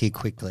interject here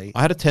quickly?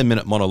 I had a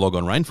 10-minute monologue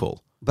on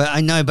rainfall. But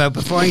I know, but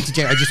before I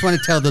interject, I just want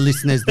to tell the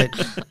listeners that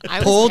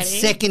Paul's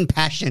second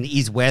passion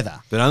is weather.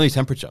 But only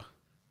temperature.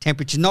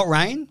 Temperature, not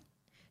rain?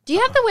 Do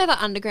you have the Weather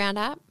Underground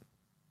app?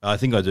 I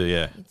think I do,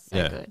 yeah. It's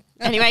so good.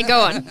 Anyway,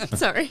 go on.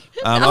 Sorry.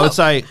 I would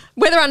say...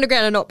 Weather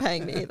Underground are not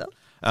paying me either.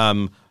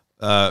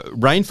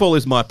 Rainfall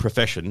is my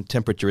profession.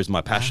 Temperature is my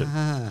passion.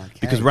 Okay.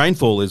 Because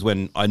rainfall is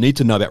when I need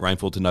to know about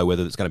rainfall to know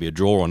whether it's going to be a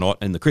draw or not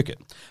in the cricket.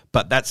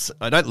 But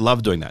I don't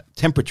love doing that.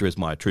 Temperature is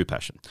my true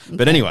passion. Okay.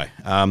 But anyway,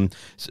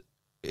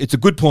 it's a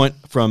good point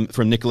from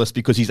Nicholas,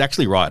 because he's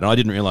actually right, and I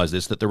didn't realise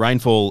this, that the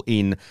rainfall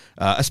in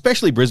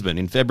especially Brisbane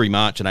in February,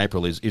 March and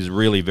April is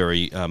really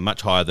very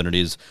much higher than it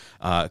is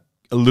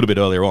a little bit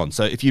earlier on.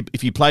 So if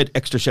you played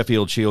extra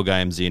Sheffield Shield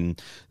games in,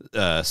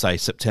 say,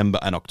 September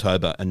and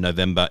October and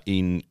November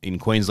in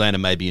Queensland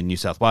and maybe in New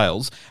South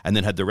Wales, and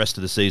then had the rest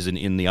of the season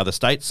in the other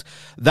states,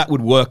 that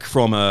would work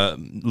from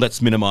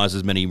let's minimise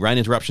as many rain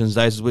interruptions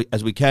days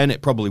as we can.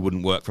 It probably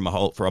wouldn't work from a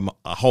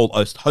whole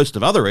host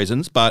of other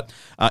reasons, but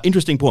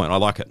interesting point. I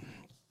like it.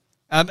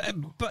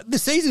 But the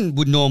season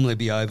would normally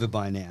be over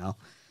by now.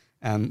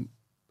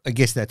 I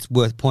guess that's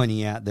worth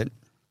pointing out that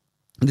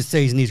the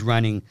season is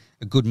running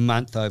a good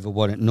month over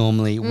what it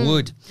normally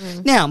would.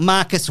 Now,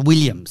 Marcus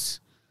Williams.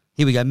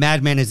 Here we go.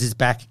 Mad Manners is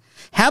back.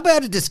 How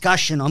about a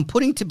discussion on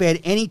putting to bed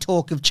any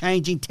talk of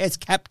changing Test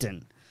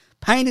captain?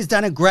 Payne has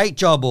done a great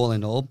job all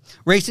in all.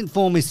 Recent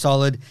form is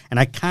solid, and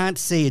I can't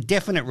see a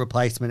definite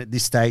replacement at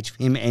this stage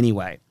for him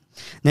anyway.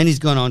 Then he's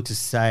gone on to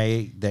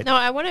say that... No,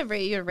 I want to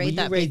read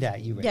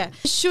that. You read that.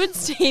 Should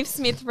Steve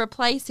Smith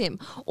replace him?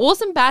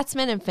 Awesome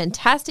batsman and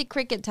fantastic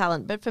cricket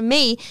talent, but for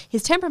me,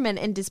 his temperament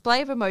and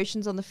display of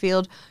emotions on the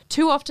field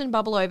too often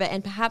bubble over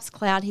and perhaps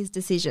cloud his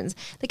decisions.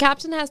 The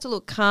captain has to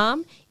look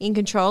calm, in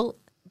control,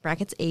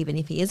 brackets even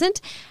if he isn't,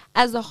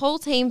 as the whole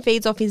team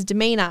feeds off his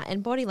demeanour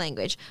and body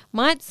language.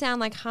 Might sound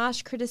like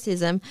harsh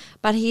criticism,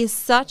 but he is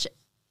such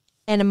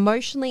an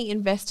emotionally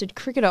invested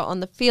cricketer on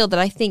the field that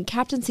I think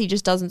captaincy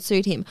just doesn't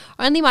suit him.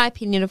 Only my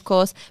opinion, of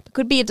course, but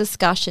could be a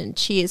discussion.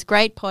 Cheers.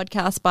 Great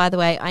podcast, by the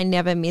way. I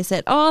never miss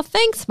it. Oh,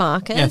 thanks,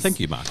 Marcus. Yeah, thank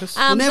you, Marcus.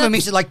 We'll never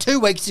miss it. Like 2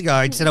 weeks ago,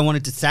 I said I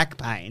wanted to sack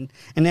Payne,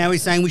 and now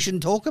he's saying we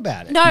shouldn't talk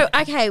about it. No,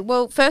 okay.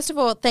 Well, first of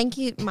all, thank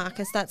you,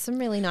 Marcus. That's some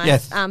really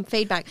nice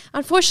feedback.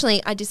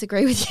 Unfortunately, I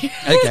disagree with you.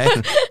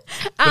 Okay.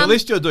 But at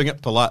least you're doing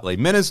it politely.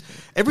 Menners,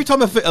 every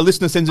time a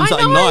listener sends in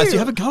something nice, you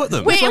have a go at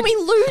them. We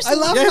lose. I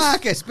love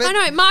Marcus. But I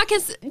know,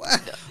 Marcus.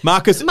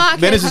 Marcus,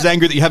 Menners is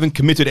angry that you haven't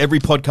committed every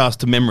podcast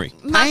to memory.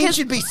 Payne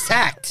should be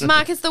sacked.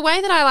 Marcus, the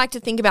way that I like to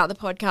think about the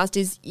podcast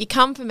is you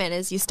come for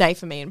Menners, you stay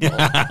for me and Paul.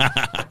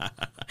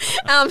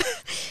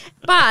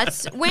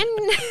 But when...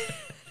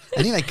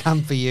 I think they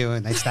come for you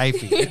and they stay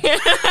for you.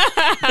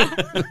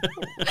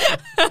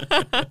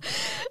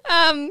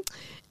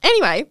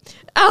 Anyway,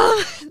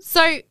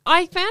 so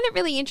I found it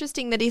really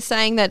interesting that he's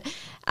saying that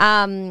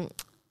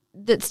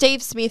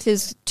Steve Smith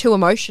is too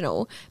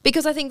emotional,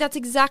 because I think that's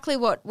exactly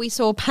what we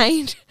saw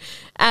Payne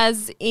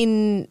as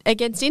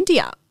against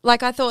India.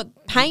 Like, I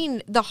thought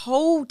Payne, the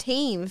whole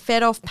team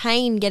fed off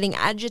Payne getting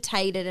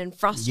agitated and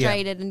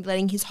frustrated and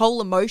letting his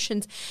whole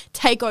emotions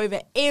take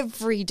over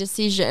every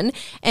decision.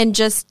 And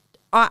just,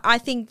 I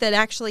think that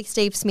actually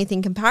Steve Smith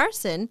in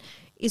comparison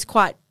is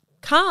quite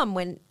calm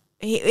when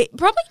do you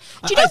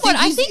know what?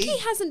 I think he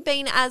hasn't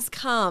been as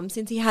calm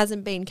since he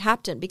hasn't been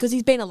captain, because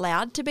he's been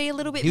allowed to be a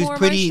little bit more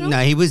emotional.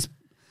 No, he was.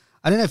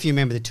 I don't know if you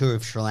remember the tour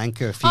of Sri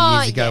Lanka a few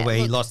years ago where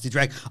he lost his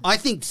rag. I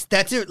think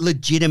that's a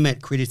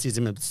legitimate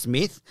criticism of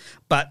Smith,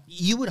 but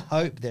you would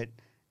hope that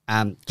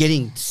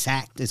getting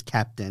sacked as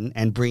captain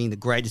and bringing the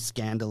greatest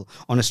scandal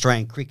on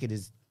Australian cricket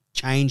has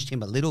changed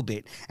him a little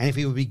bit, and if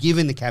he would be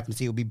given the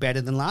captaincy, it would be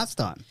better than last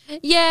time.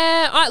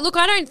 Yeah, I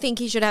don't think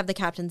he should have the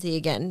captaincy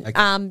again.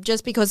 Okay.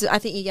 Just because I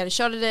think you get a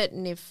shot at it,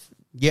 and if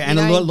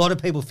a lot of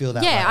people feel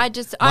that. Yeah,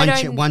 way. I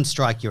don't. One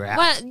strike, you're out.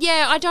 Well,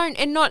 yeah, I don't,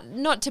 and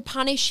not to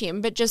punish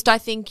him, but just I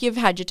think you've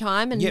had your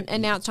time,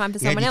 and now it's time for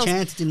someone else.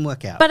 Chance didn't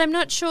work out, but I'm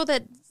not sure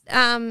that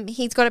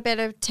he's got a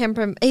better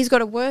temperament. He's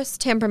got a worse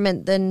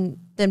temperament than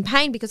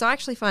Payne, because I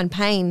actually find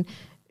Payne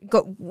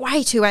got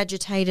way too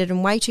agitated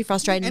and way too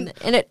frustrated,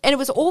 and it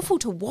was awful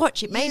to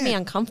watch. It made me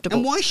uncomfortable.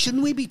 And why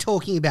shouldn't we be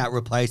talking about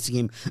replacing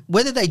him?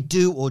 Whether they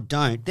do or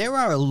don't, there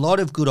are a lot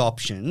of good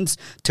options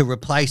to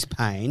replace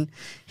Payne.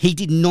 He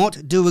did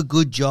not do a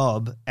good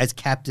job as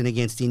captain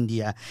against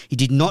India. He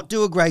did not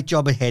do a great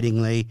job at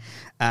Headingley.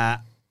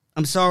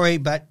 I'm sorry,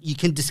 but you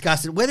can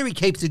discuss it, whether he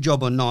keeps the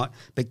job or not.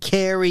 But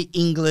Carey,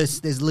 Inglis,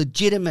 there's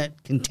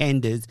legitimate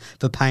contenders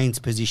for Payne's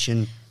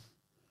position.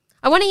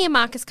 I want to hear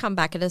Marcus come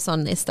back at us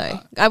on this, though.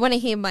 I want to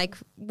hear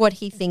what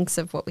he thinks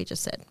of what we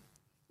just said.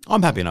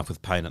 I'm happy enough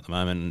with Payne at the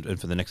moment and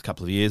for the next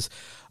couple of years.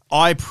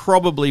 I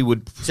probably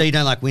would... So you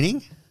don't like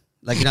winning?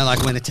 Like you don't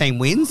like when a team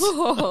wins?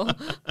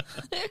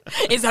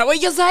 Is that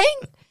what you're saying?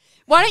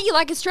 Why don't you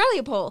like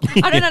Australia, Paul?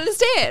 I don't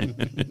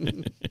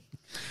understand.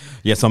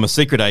 Yes, I'm a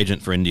secret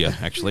agent for India,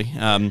 actually.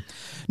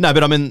 No,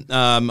 but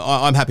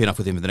I'm happy enough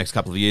with him for the next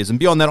couple of years. And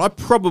beyond that, I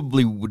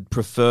probably would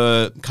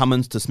prefer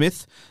Cummins to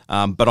Smith.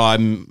 But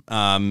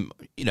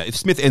if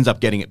Smith ends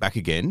up getting it back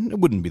again, it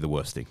wouldn't be the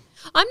worst thing.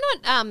 I'm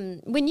not,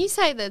 when you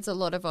say there's a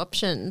lot of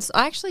options,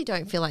 I actually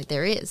don't feel like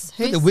there is.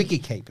 For the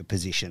wicketkeeper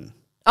position.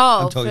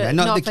 Oh, I'm talking about.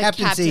 Not the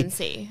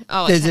captaincy.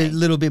 Oh, there's a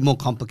little bit more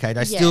complicated.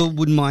 I still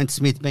wouldn't mind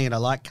Smith being it. I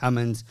like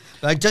Cummins.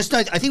 But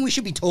I think we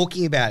should be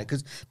talking about it,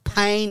 because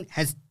Payne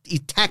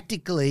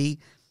tactically,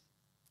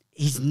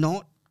 he's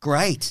not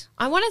great.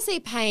 I want to see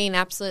Payne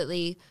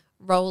absolutely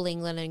roll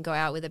England and go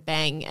out with a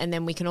bang, and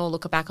then we can all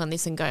look back on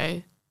this and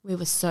go, we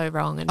were so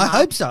wrong. And I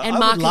hope so. And I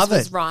Marcus would love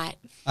was it. right.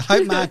 I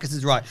hope Marcus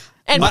is right.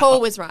 And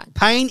Paul was right.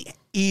 Payne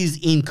is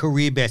in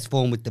career best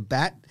form with the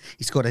bat.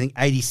 He scored, I think,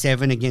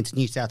 87 against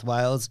New South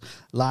Wales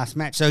last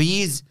match. So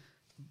he is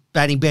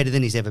batting better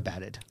than he's ever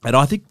batted. And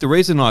I think the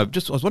reason I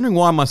was wondering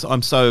why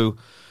I'm so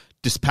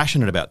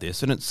dispassionate about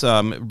this, and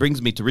it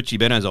brings me to Richie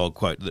Bena's old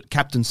quote that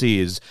captaincy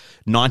is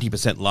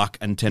 90% luck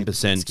and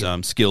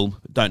 10% skill.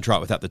 Don't try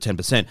it without the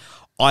 10%.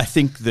 I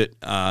think that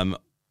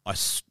I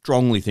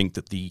strongly think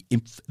that the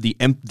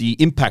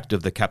impact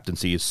of the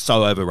captaincy is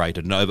so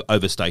overrated and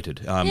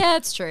overstated. Yeah,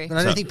 that's true. But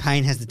I don't think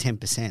Payne has the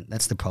 10%.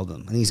 That's the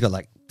problem. I think he's got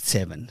like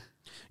 7.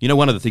 You know,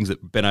 one of the things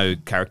that Benno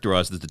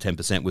characterised as the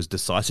 10% was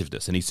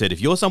decisiveness. And he said, if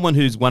you're someone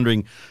who's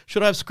wondering,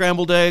 should I have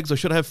scrambled eggs or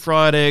should I have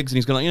fried eggs? And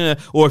he's going,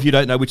 or if you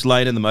don't know which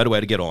lane in the motorway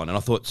to get on. And I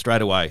thought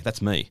straight away,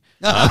 that's me.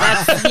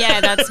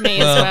 That's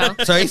me as well.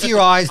 So if your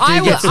eyes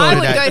do get sorted I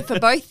would out. go for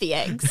both the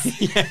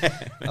eggs.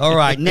 All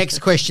right, next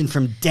question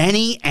from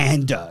Danny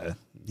Ando.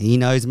 He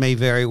knows me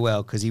very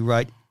well because he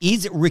wrote,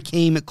 is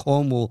Rakeem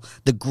Cornwall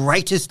the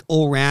greatest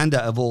all-rounder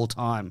of all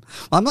time?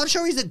 Well, I'm not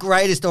sure he's the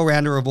greatest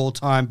all-rounder of all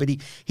time, but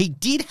he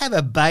did have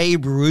a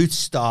Babe Ruth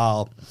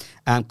style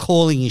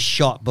calling his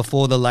shot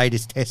before the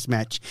latest test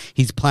match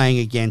he's playing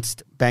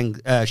against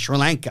Sri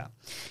Lanka.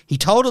 He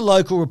told a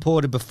local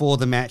reporter before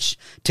the match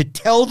to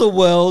tell the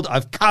world,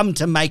 I've come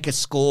to make a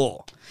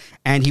score.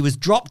 And he was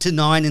dropped to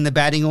 9 in the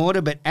batting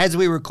order, but as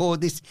we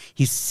record this,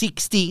 he's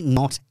 60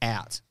 not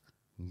out.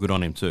 Good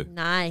on him too.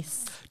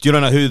 Nice. Do you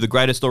know who the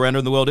greatest all-rounder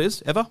in the world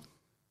is, ever?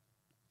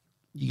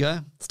 You go.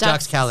 Stats.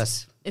 Jacques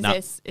Kallis.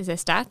 Is there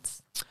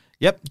stats?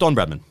 Yep, Don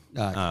Bradman.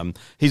 Oh.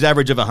 His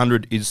average of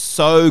 100 is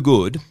so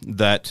good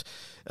that,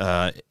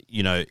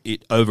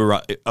 it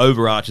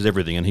overarches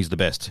everything, and he's the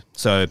best.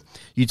 So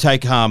you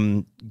take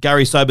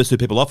Gary Sobers, who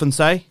people often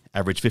say,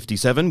 average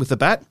 57 with the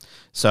bat.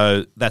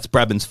 So that's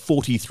Bradman's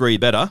 43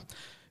 better.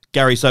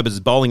 Gary Sobers'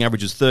 bowling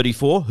average is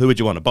 34. Who would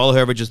you want? A bowler who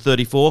averages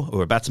 34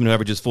 or a batsman who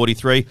averages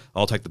 43?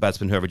 I'll take the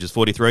batsman who averages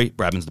 43.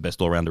 Bradman's the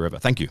best all-rounder ever.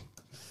 Thank you.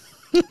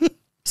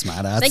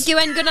 Smart ass. Thank you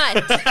and good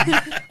night.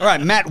 All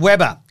right, Matt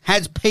Webber.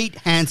 Has Pete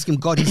Hanscom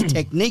got his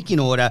technique in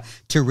order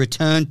to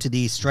return to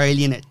the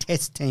Australian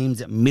Test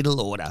team's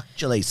middle order?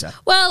 Jaleesa.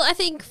 Well, I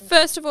think,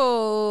 first of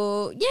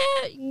all,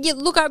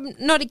 look, I'm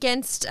not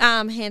against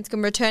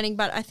Hanscom returning,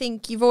 but I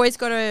think you've always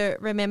got to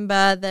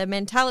remember the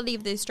mentality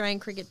of the Australian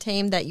cricket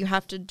team that you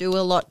have to do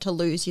a lot to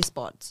lose your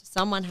spots.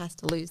 Someone has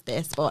to lose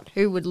their spot.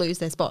 Who would lose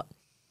their spot?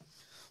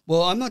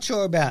 Well, I'm not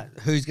sure about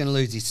who's going to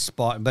lose his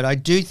spot, but I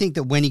do think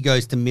that when he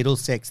goes to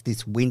Middlesex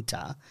this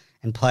winter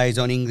and plays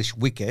on English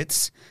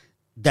wickets,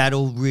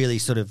 that'll really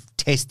sort of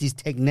test his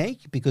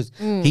technique because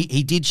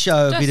he did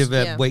show a bit of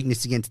a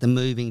weakness against the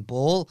moving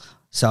ball.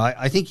 So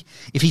I think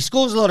if he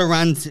scores a lot of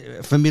runs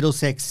for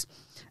Middlesex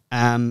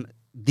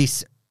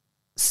this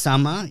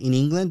summer in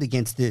England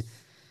against the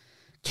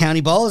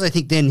county bowlers, I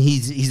think then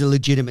he's a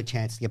legitimate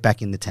chance to get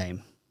back in the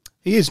team.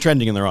 He is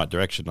trending in the right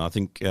direction. I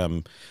think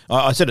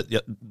I said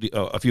it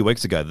a few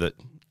weeks ago that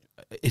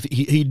if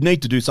he'd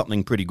need to do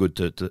something pretty good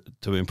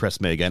to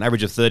impress me again.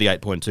 Average of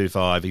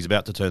 38.25. He's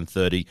about to turn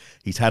 30.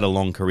 He's had a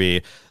long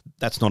career.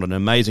 That's not an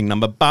amazing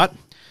number, but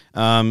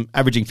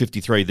averaging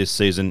 53 this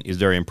season is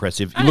very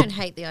impressive. I don't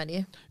hate the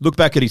idea. Look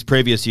back at his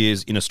previous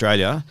years in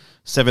Australia.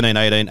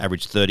 17-18,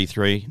 averaged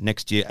 33.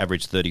 Next year,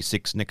 averaged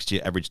 36. Next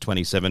year, averaged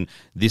 27.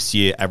 This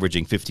year,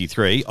 averaging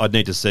 53. I'd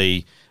need to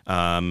see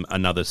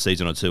another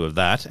season or two of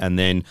that, and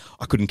then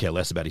I couldn't care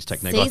less about his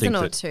technique. Season I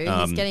think or two.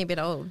 He's getting a bit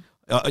old.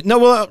 No,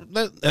 well,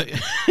 I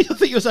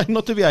think you were saying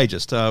not to be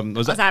ageist.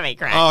 Was that me?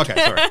 Great. Oh, okay,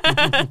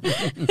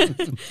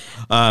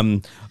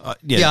 sorry.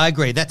 Yeah, I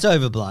agree. That's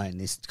overblown.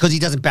 This because he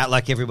doesn't bat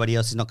like everybody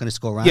else. He's not going to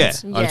score runs. Yeah,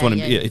 I just want him.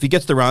 Yeah, if he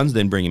gets the runs,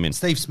 then bring him in.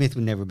 Steve Smith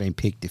would never have been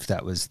picked if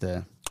that was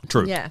the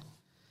true. Yeah.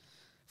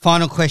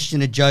 Final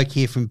question, a joke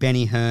here from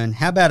Benny Hearn.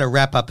 How about a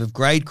wrap-up of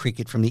grade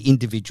cricket from the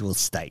individual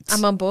states?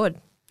 I'm on board.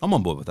 I'm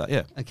on board with that,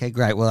 yeah. Okay,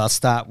 great. Well, I'll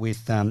start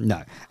with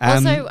no.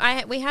 Also,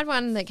 we had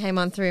one that came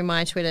on through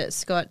my Twitter.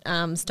 Scott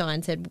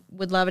Stein said,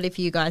 would love it if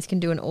you guys can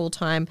do an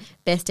all-time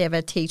best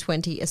ever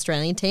T20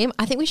 Australian team.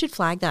 I think we should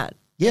flag that.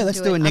 Yeah,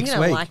 let's do it next week. I'm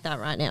going to like that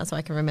right now so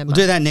I can remember.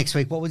 We'll do that next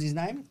week. What was his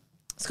name?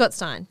 Scott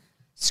Stein.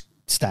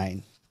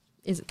 Stain.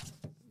 Is it?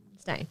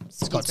 Stain.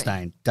 Scott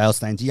Stain. Dale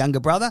Stain's younger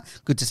brother.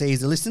 Good to see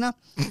he's a listener.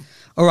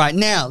 All right,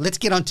 now let's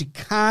get on to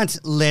Can't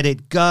Let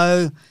It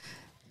Go.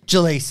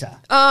 Jaleesa.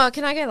 Oh,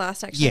 can I go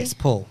last, actually? Yes,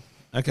 Paul.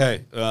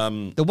 Okay.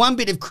 The one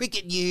bit of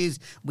cricket news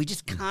we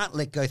just can't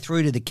let go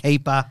through to the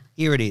keeper.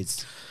 Here it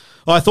is.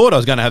 I thought I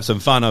was going to have some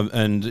fun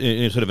and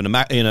sort of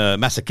in a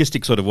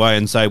masochistic sort of way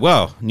and say,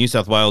 well, New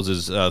South Wales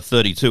is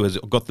 32 has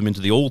got them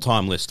into the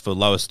all-time list for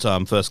lowest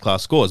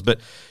first-class scores. But,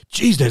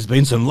 geez, there's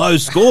been some low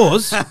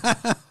scores.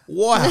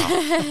 Wow.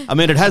 I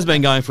mean, it has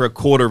been going for a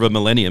quarter of a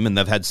millennium and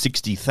they've had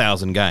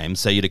 60,000 games,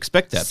 so you'd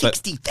expect that.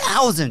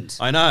 60,000?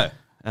 I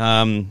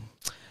know.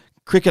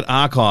 Cricket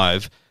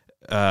Archive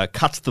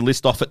cuts the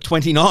list off at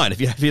 29.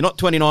 If you're not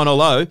 29 or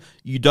low,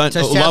 you don't.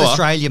 So South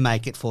Australia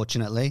make it,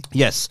 fortunately.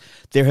 Yes,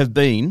 there have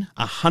been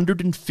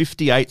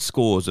 158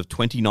 scores of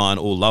 29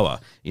 or lower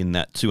in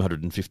that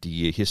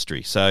 250-year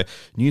history. So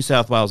New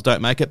South Wales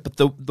don't make it, but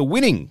the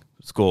winning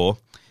score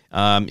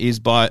is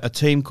by a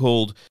team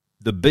called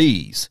the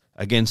Bees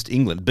against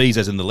England. Bees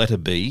as in the letter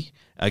B.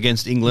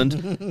 Against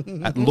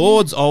England at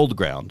Lord's Old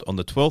Ground on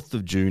the 12th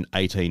of June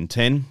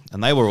 1810,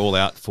 and they were all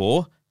out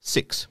for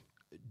 6.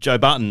 Joe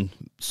Barton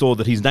saw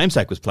that his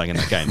namesake was playing in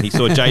that game. He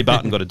saw Jay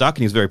Barton got a duck,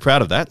 and he was very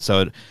proud of that.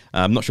 So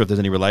I'm not sure if there's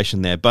any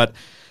relation there. But,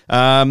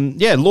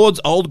 Lord's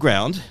Old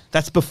Ground,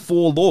 that's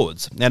before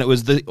Lord's. And it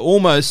was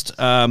almost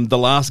the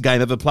last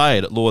game ever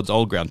played at Lord's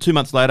Old Ground. 2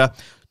 months later,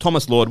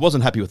 Thomas Lord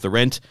wasn't happy with the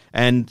rent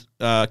and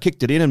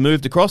kicked it in and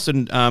moved across.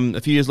 And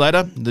a few years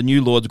later, the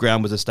new Lord's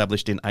Ground was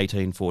established in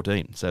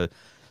 1814. So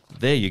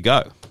there you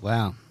go.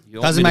 Wow.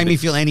 Doesn't make me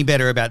feel any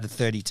better about the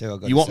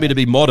 32. You want me to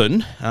be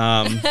modern,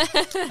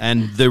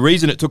 and the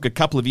reason it took a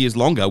couple of years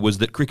longer was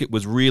that cricket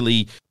was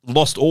really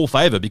lost all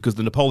favour because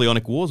the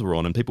Napoleonic Wars were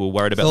on and people were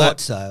worried about that. I thought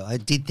so. I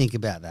did think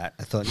about that.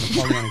 I thought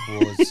Napoleonic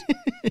Wars,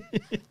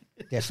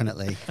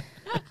 definitely.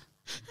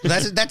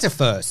 That's a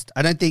first.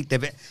 I don't think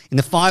they've in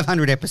the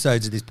 500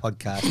 episodes of this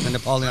podcast, the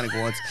Napoleonic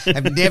Wars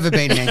have never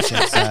been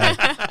mentioned. So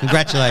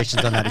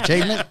congratulations on that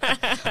achievement.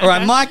 All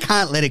right, my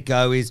Can't Let It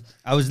Go is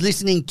I was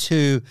listening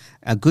to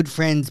our good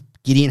friends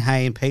Gideon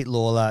Hay and Pete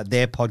Lawler,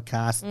 their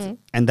podcast,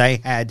 and they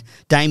had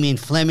Damien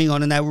Fleming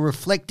on, and they were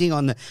reflecting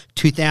on the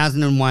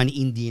 2001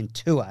 Indian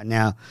tour.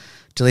 Now,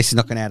 Jaleesa's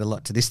not going to add a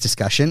lot to this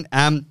discussion,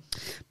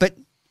 but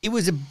it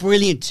was a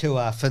brilliant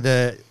tour for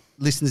the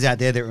listeners out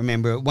there that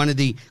remember it, one of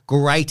the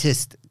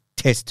greatest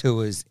test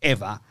tours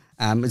ever,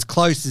 as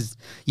close as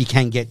you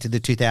can get to the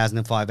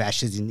 2005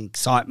 Ashes in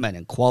excitement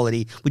and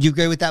quality. Would you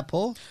agree with that,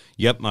 Paul?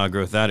 Yep, I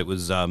agree with that. It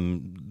was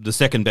the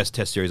second best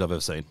test series I've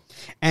ever seen.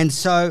 And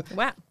so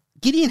wow.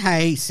 Gideon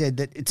Hay said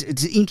that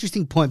it's an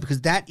interesting point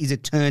because that is a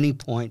turning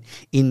point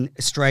in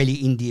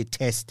Australia-India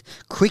test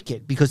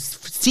cricket because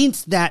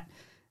since that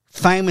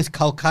famous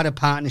Kolkata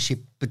partnership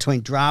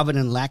between Dravid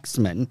and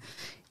Laxman,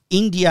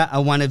 India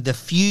are one of the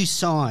few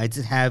sides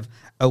that have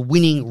a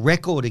winning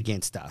record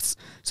against us.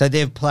 So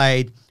they've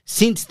played,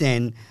 since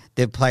then,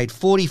 They've played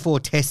 44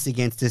 tests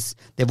against us.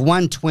 They've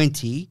won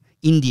 20,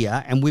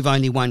 India, and we've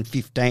only won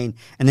 15,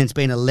 and then it's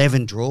been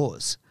 11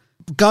 draws.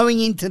 Going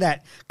into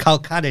that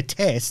Calcutta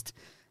test,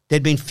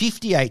 there'd been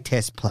 58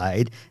 tests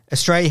played.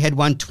 Australia had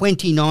won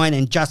 29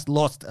 and just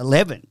lost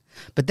 11.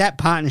 But that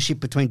partnership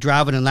between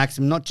Dravid and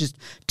Laxman not just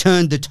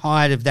turned the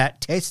tide of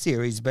that test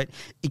series, but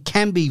it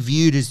can be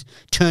viewed as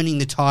turning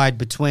the tide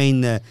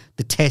between the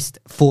test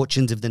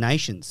fortunes of the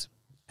nations.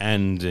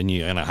 And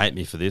you're going to hate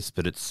me for this,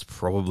 but it's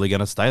probably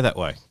going to stay that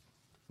way.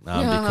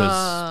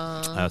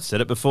 Because I've said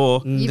it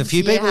before, The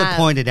few people have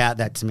pointed out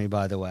that to me,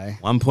 by the way.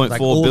 1.4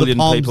 all billion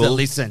the Poms people. that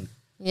listen.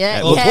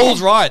 Yeah. Well, yeah.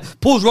 Paul's right.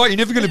 Paul's right. You're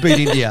never going to beat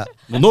India.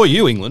 Well, nor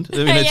you, England. I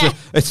mean, Yeah.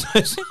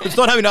 it's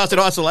not having us in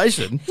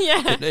isolation.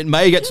 Yeah. It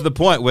may get to the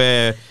point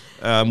where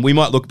we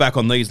might look back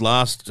on these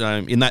last,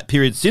 in that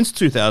period since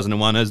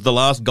 2001, as the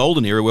last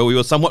golden era where we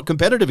were somewhat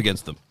competitive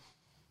against them.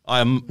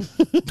 I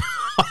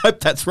hope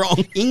that's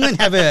wrong.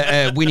 England have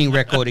a winning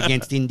record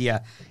against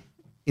India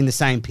in the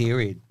same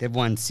period. They've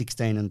won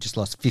 16 and just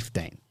lost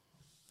 15.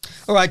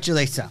 All right,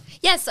 Jaleesa.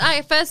 Yes, I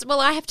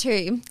have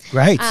two.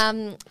 Great.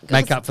 'Cause-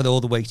 Make up for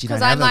all the weeks you don't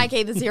Because have I'm like them.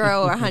 either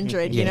 0 or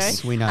 100,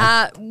 Yes, you know? we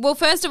know. Well,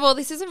 first of all,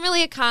 this isn't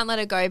really a can't let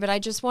it go, but I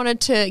just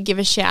wanted to give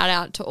a shout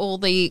out to all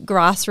the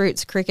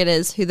grassroots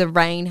cricketers who the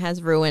rain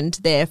has ruined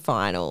their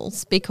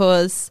finals,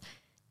 because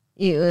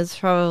it was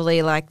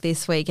probably like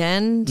this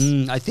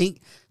weekend. I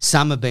think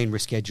some have been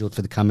rescheduled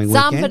for the coming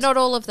Some, weekend. but not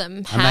all of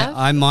them have.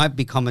 I might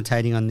be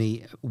commentating on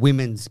the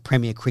women's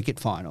Premier Cricket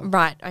final.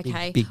 Right,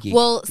 okay. Big gig,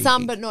 well, big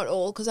some gig. but not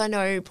all, because I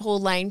know Paul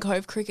Lane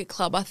Cove Cricket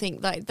Club, I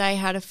think they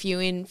had a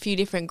few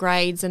different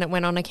grades, and it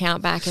went on a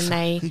count back, and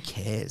they... Who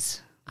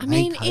cares? I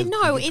mean, Cove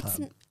no, Cricket it's...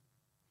 Club.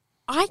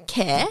 I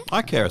care.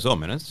 I care as well,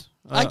 Menace.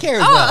 I care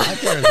as well. I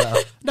care as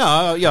well.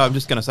 No, yeah, I'm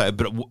just going to say,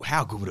 but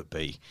how good would it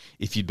be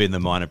if you'd been the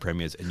minor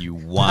premiers and you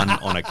won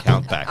on a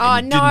countback? Oh,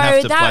 and you no, didn't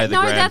have to play the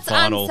grand that's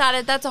final.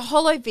 unsatted. That's a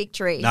hollow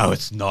victory. No,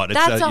 it's not. It's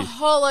That's a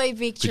hollow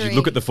victory. Because you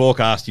look at the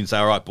forecast and say,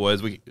 all right,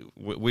 boys,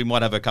 we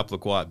might have a couple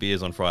of quiet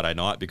beers on Friday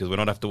night because we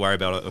don't have to worry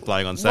about it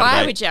playing on Saturday.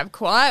 Why would you have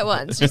quiet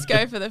ones? Just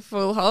go for the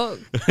full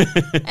hog.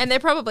 And they're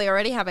probably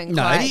already having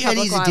No, quiet, it couple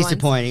of is quiet ones.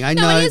 disappointing. I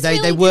No, know it is they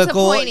really work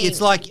all. disappointing.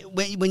 It's like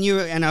when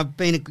you're, and I've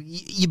been,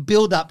 you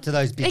build up to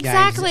those big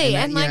Exactly, games.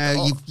 and you like,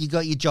 know, you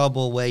got your job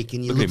all week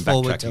and you Look look at him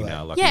forward to backtracking it.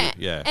 now. Like Yeah,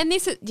 yeah. and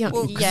this is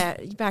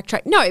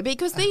backtrack. No,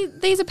 because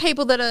these are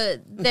people that are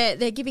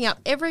they're giving up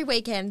every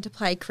weekend to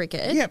play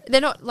cricket. Yep.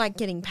 They're not like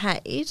getting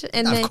paid,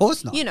 and No, of then,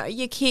 course not. You know,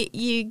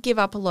 you give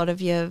up a lot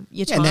of your time.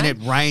 Yeah, and then it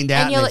rained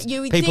out. And And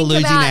you there's people think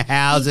losing about- their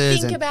houses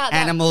you think and about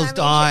that animals premiership.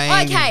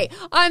 dying. Okay,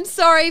 I'm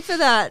sorry for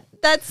that.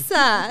 That's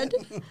sad.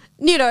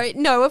 You know,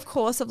 no, of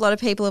course, a lot of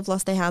people have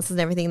lost their houses and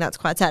everything. That's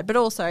quite sad. But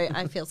also,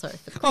 I feel sorry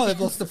for Oh, they've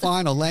lost the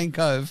final, Lane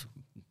Cove.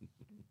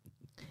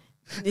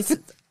 this.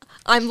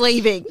 I'm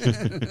leaving.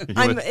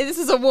 This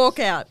is a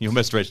walkout. You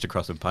almost reached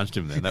across and punched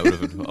him then. That would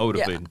have I would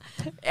have Yeah. been.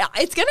 Yeah,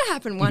 it's going to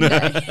happen one day.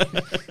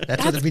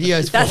 That's what the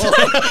video's for.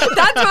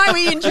 That's why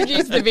we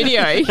introduced the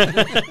video.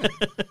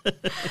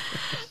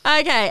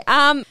 Okay.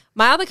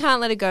 My other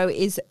can't let it go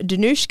is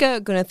Danushka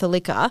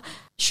Gunathalika,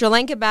 Sri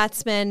Lanka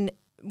batsman,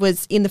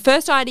 was in the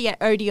first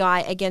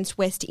ODI against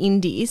West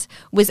Indies,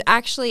 was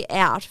actually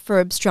out for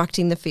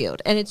obstructing the field.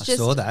 And it's just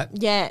saw that.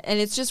 Yeah, and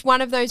it's just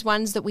one of those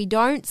ones that we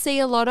don't see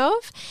a lot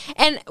of.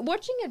 And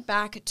watching it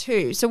back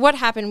too. So what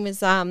happened was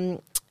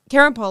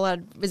Kieran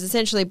Pollard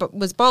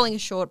was bowling a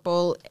short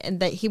ball, and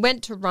that he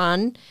went to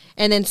run,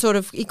 and then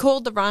he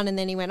called the run, and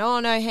then he went,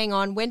 oh no, hang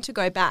on, went to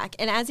go back,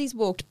 and as he's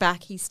walked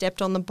back, he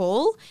stepped on the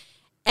ball,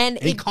 and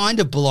He kind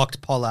of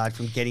blocked Pollard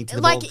from getting to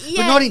the Like, ball,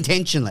 yeah, but not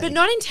intentionally. But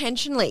not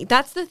intentionally.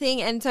 That's the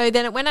thing. And so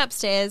then it went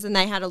upstairs, and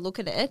they had a look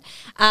at it,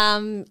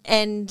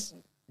 and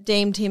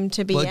deemed him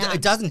to be Well, out.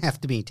 it doesn't have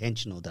to be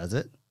intentional, does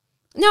it?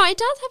 No, it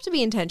does have to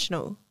be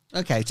intentional.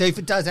 Okay, so if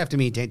it does have to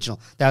be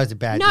intentional, that was a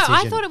bad No, decision.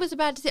 I thought it was a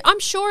bad decision. I'm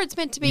sure it's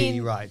meant to be. Yeah,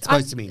 you're right. It's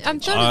supposed to be I'm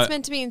intentional. sure it's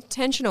meant to be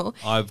intentional.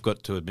 I've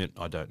got to admit,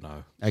 I don't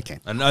know. Okay.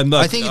 And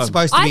I think it's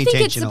supposed to be I think it's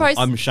intentional. supposed.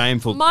 I'm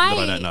shameful that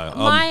I don't know.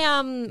 My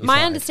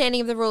right. understanding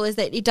of the rule is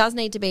that it does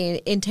need to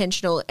be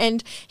intentional.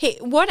 And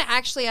what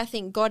actually I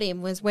think got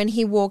him was when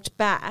he walked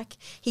back,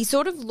 he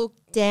sort of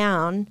looked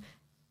down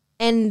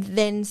and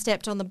then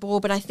stepped on the ball.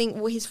 But I think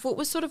his foot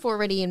was sort of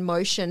already in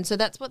motion, so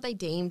that's what they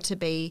deemed to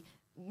be.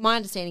 My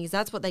understanding is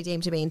that's what they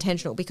deemed to be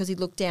intentional, because he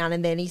looked down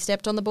and then he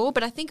stepped on the ball.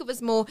 But I think it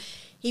was more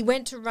he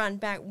went to run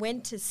back,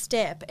 went to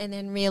step, and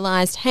then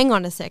realised, hang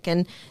on a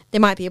second, there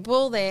might be a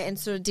ball there, and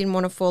sort of didn't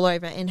want to fall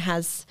over and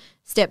has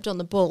stepped on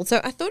the ball. So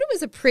I thought it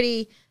was a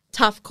pretty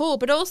tough call,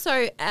 but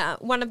also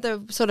one of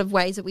the sort of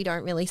ways that we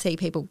don't really see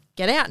people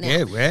get out now.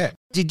 Yeah, rare.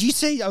 Did you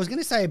see, I was going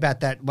to say about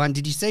that one,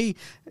 did you see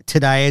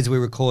today as we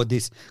record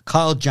this,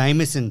 Kyle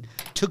Jamieson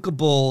took a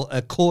ball,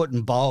 caught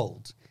and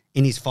bowled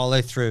in his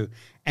follow-through,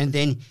 and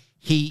then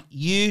he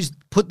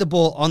put the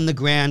ball on the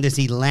ground as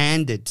he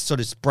landed to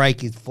sort of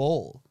break his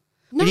fall.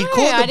 No,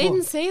 I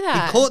didn't see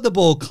that. He caught the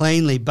ball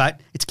cleanly,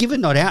 but it's given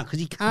not out because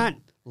he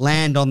can't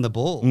land on the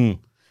ball.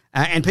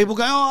 And people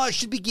go, oh, it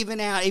should be given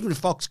out. Even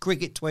Fox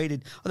Cricket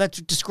tweeted, oh, that's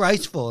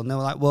disgraceful. And they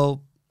were like,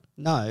 well,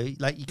 No,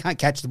 like you can't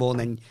catch the ball and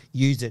then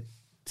use it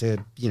to,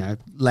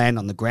 land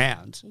on the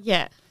ground.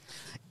 Yeah.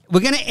 We're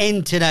going to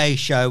end today's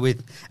show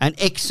with an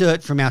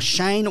excerpt from our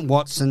Shane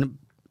Watson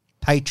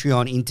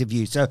Patreon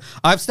interview. So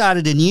I've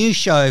started a new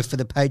show for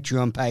the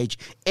Patreon page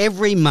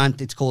every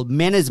month. It's called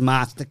Mena's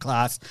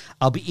Masterclass.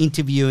 I'll be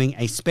interviewing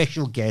a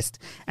special guest,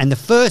 and the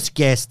first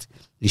guest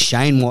is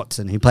Shane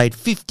Watson, who played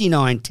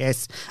 59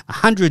 tests,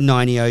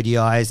 190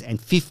 ODIs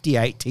and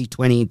 58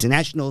 T20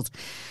 internationals.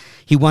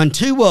 He won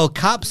 2 World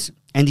Cups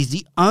and is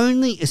the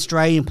only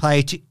Australian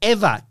player to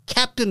ever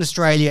captain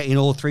Australia in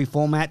all 3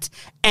 formats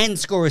and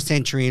score a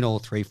century in all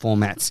 3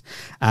 formats.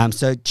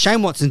 So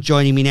Shane Watson's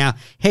joining me now.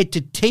 Head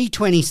to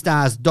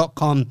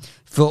t20stars.com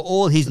for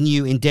all his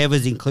new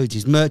endeavours, includes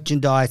his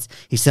merchandise.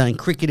 He's selling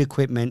cricket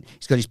equipment.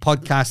 He's got his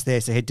podcast there,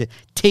 so head to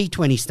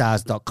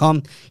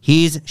t20stars.com.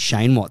 Here's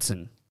Shane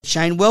Watson.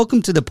 Shane,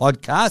 welcome to the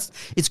podcast.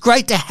 It's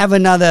great to have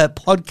another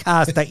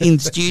podcaster in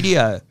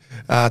studio.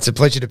 It's a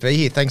pleasure to be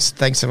here. Thanks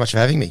so much for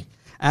having me.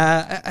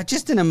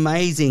 Just an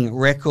amazing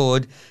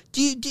record.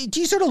 Do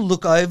you sort of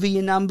look over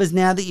your numbers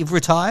now that you've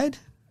retired?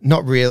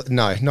 Not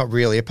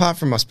really. Apart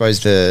from, I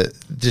suppose,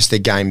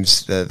 the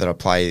games that I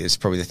play is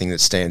probably the thing that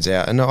stands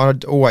out. And I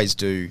always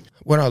do.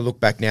 When I look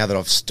back now that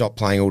I've stopped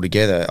playing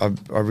altogether,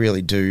 I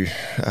really do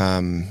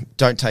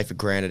don't take for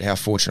granted how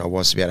fortunate I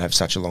was to be able to have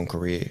such a long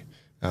career.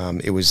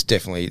 It was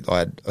definitely, I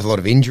had a lot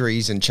of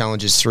injuries and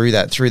challenges through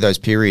those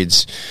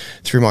periods,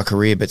 through my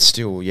career, but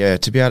still, yeah,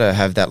 to be able to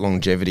have that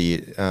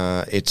longevity,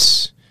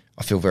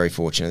 I feel very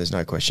fortunate. There's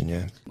no question,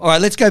 yeah. All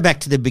right, let's go back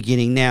to the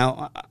beginning.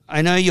 Now,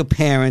 I know your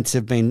parents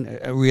have been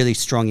a really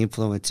strong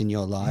influence in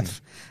your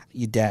life.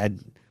 Your dad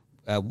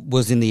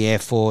was in the Air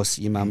Force,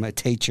 your mum a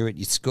teacher at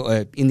your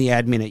school, in the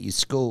admin at your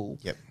school.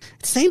 Yep.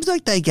 It seems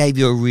like they gave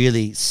you a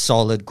really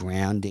solid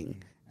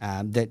grounding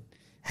that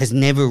has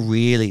never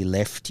really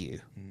left you.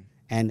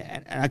 And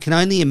I can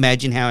only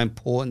imagine how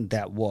important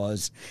that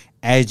was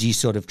as you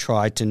sort of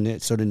tried to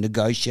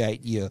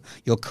negotiate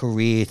your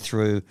career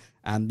through,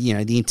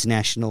 the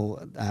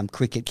international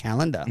cricket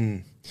calendar.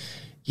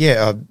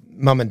 Yeah,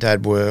 Mum and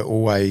Dad were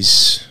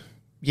always,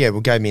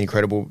 gave me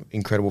an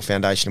incredible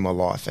foundation in my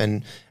life,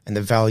 and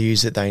the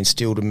values that they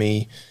instilled in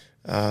me,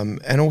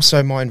 and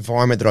also my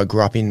environment that I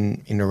grew up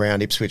in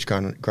around Ipswich,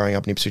 growing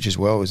up in Ipswich as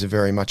well, was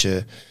very much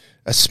a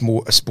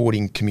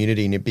sporting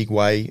community in a big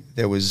way.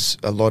 There was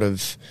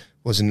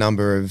a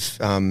number of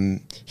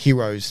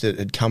heroes that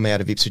had come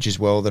out of Ipswich as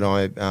well that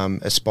I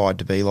aspired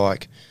to be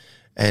like.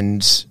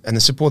 And the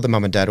support that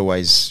Mum and Dad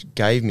always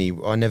gave me,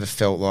 I never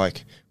felt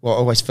like, I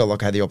always felt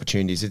like I had the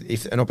opportunities.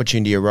 If an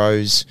opportunity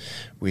arose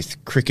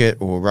with cricket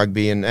or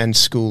rugby and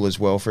school as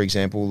well, for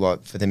example,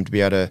 like for them to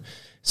be able to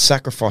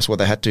sacrifice what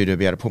they had to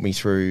be able to put me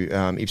through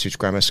Ipswich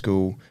Grammar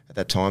School at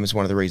that time is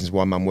one of the reasons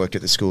why Mum worked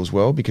at the school as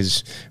well,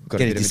 because we've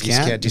got a bit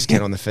of a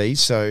discount on the fees.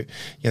 So,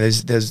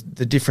 there's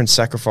the different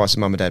sacrifices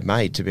Mum and Dad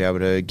made to be able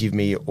to give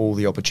me all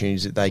the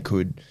opportunities that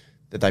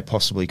they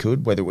possibly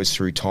could, whether it was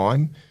through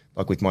time,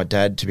 like with my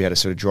dad, to be able to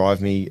sort of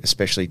drive me,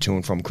 especially to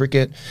and from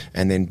cricket,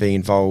 and then be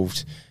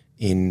involved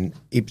in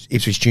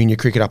Ipswich Junior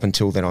cricket up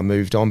until then I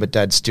moved on. But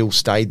Dad still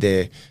stayed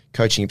there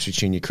coaching Ipswich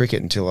Junior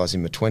cricket until I was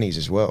in my 20s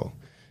as well.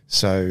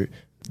 So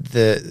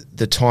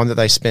the time that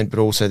they spent, but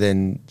also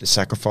then the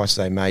sacrifices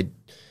they made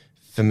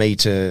for me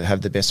to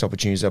have the best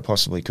opportunities I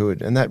possibly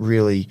could. And that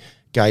really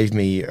gave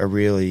me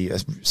a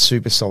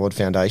super solid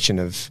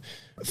foundation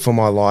for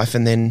my life.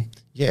 And then,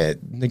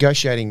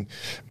 negotiating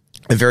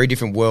a very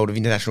different world of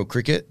international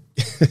cricket.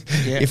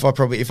 Yeah. If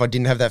I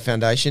didn't have that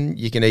foundation,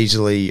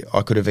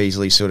 I could have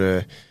easily sort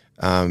of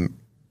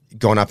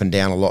gone up and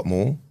down a lot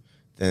more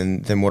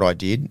than what I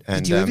did.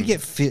 And did you ever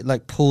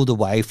get pulled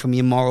away from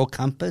your moral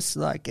compass,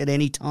 like at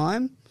any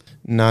time?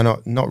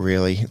 No, not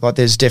really. Like,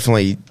 there's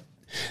definitely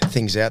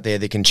things out there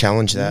that can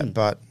challenge that,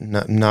 but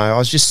no. I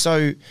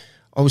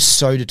was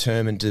so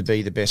determined to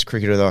be the best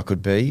cricketer that I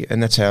could be,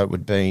 and that's how it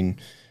would been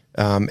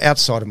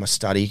outside of my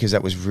study, because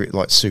that was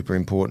super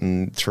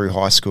important through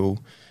high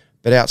school.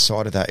 But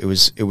outside of that, it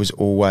was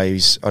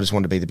always, I just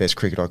wanted to be the best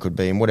cricketer I could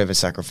be, and whatever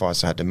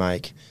sacrifice I had to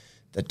make,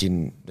 that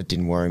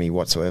didn't worry me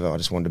whatsoever. I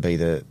just wanted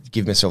to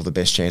give myself the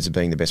best chance of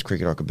being the best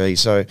cricketer I could be.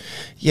 So,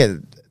 yeah,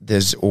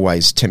 there's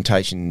always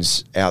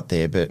temptations out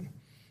there, but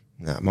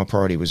no, my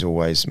priority was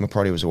always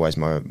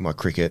my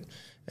cricket,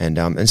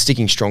 and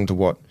sticking strong to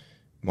what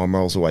my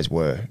morals always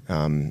were.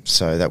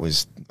 So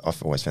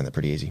I've always found that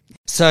pretty easy.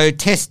 So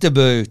Test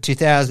debut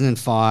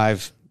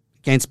 2005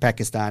 against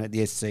Pakistan at the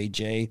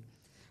SCG.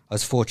 I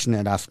was fortunate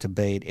enough to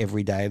be at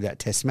every day of that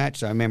Test match,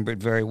 so I remember it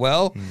very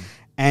well.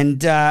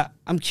 And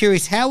I'm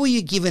curious, how were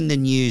you given the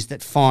news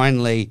that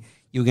finally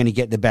you were going to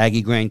get the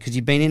baggy green? Because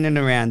you've been in and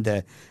around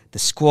the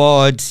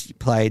squads, you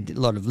played a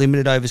lot of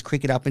limited overs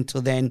cricket up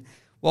until then.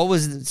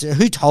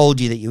 Who told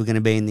you that you were going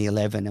to be in the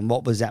 11, and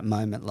what was that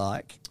moment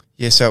like?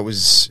 Yeah, so it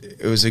was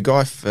a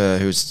guy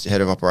who was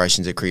head of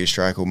operations at Cricket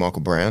Australia called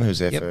Michael Brown, who was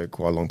there for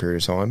quite a long period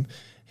of time.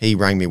 He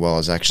rang me while I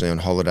was actually on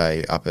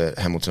holiday up at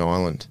Hamilton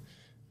Island,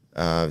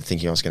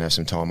 thinking I was going to have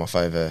some time off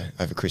over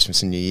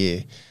Christmas and New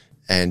Year,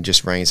 and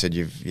just rang and said,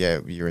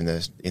 you're in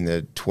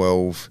the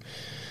 12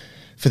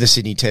 for the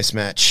Sydney Test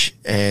match,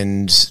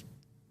 and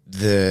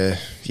the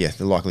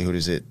likelihood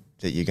is that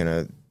you're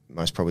going to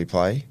most probably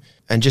play.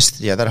 And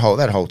just that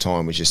whole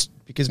time was just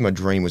because my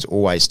dream was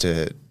always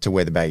to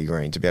wear the baggy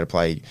green, to be able to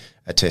play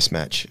a Test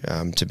match,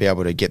 to be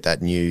able to get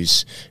that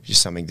news,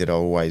 just something that I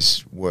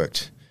always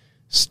worked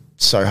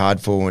so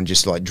hard for and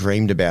just like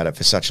dreamed about it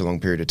for such a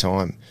long period of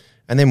time.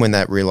 And then when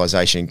that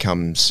realization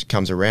comes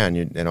around,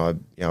 and I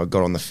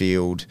got on the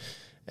field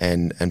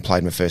and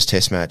played my first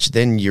Test match,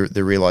 then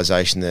the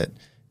realization that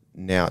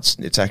now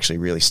it's actually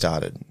really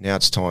started. Now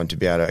it's time to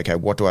be able to, okay,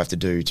 what do I have to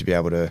do to be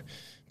able to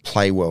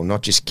play well,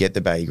 not just get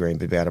the baggy green,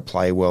 but be able to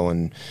play well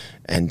and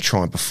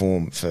try and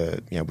perform for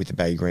with the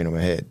baggy green on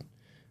my head.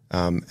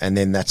 And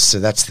then that's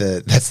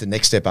the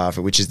next step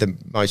after, which is the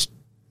most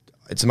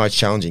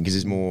challenging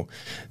because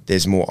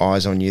there's more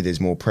eyes on you, there's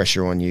more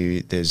pressure on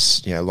you,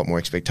 there's a lot more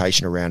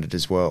expectation around it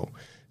as well.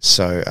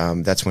 So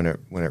that's when it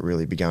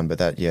really began. But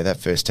that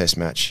first Test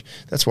match,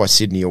 that's why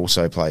Sydney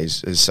also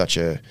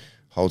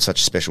holds such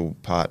a special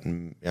part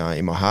in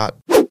my heart.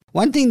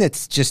 One thing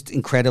that's just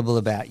incredible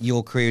about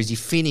your career is you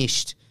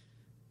finished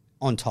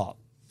on top.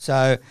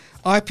 So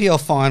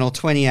IPL final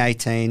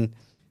 2018,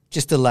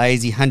 just a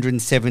lazy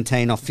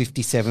 117 off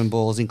 57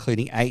 balls,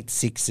 including 8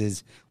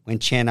 sixes when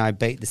Chennai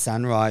beat the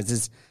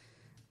Sunrisers.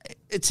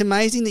 It's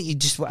amazing that you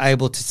just were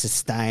able to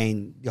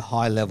sustain your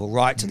high level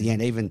right to the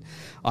end, even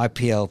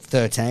IPL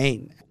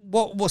 13.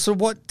 What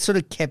sort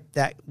of kept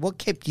that? What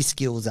kept your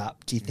skills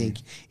up, do you think,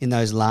 in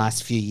those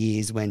last few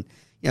years when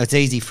it's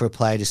easy for a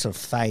player to sort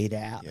of fade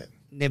out? Yeah.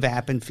 Never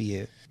happened for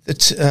you.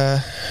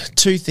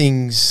 Two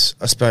things,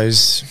 I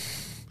suppose.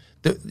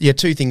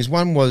 Two things.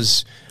 One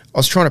was I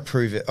was trying to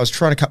prove it. I was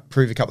trying to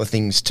prove a couple of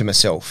things to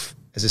myself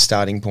as a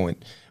starting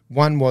point.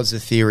 One was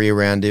the theory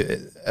around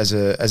it as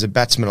a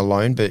batsman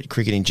alone, but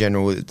cricket in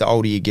general. The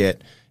older you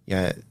get,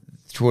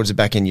 towards the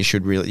back end,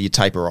 you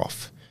taper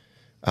off.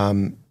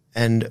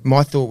 And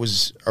my thought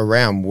was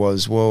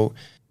well,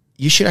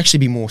 you should actually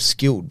be more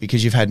skilled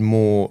because you've had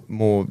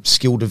more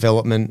skill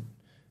development.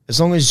 As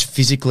long as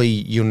physically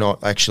you're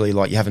not actually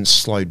you haven't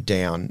slowed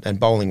down, and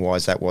bowling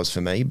wise that was for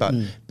me, but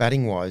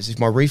batting wise,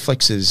 if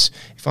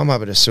I'm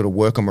able to sort of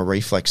work on my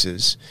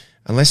reflexes,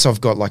 unless I've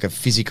got like a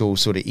physical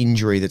sort of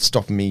injury that's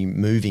stopping me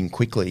moving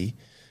quickly,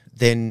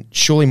 then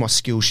surely my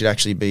skills should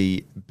actually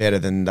be better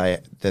than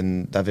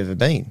they've ever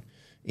been,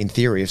 in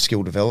theory, of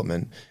skill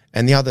development.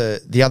 And the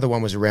other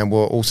one was around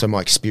also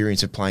my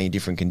experience of playing in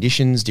different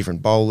conditions,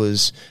 different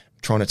bowlers,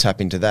 trying to tap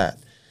into that.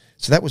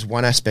 So that was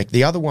one aspect.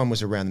 The other one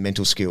was around the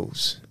mental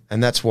skills.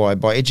 And that's why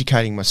by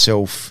educating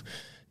myself,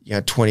 end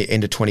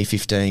of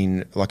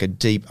 2015, like a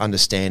deep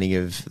understanding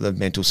of the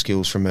mental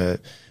skills from a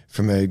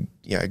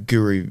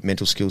guru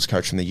mental skills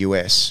coach from the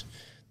US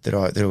that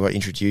I got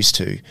introduced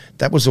to,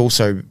 that was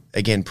also,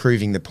 again,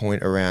 proving the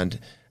point around,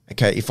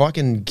 okay, if I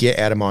can get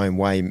out of my own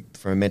way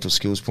from a mental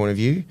skills point of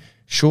view,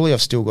 surely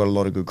I've still got a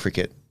lot of good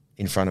cricket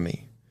in front of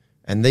me.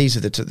 And these are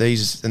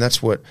and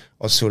that's what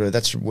I was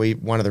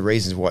one of the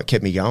reasons why it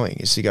kept me going,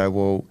 is to go,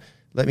 well,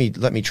 let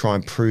me try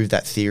and prove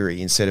that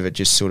theory instead of it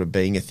just sort of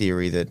being a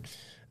theory that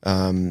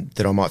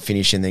I might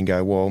finish and then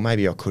go, well,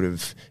 maybe I could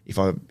have if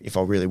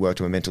I really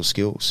worked on my mental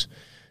skills.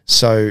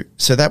 So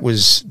that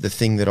was the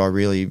thing that I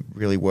really,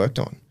 really worked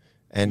on.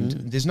 And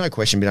there's no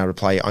question being able to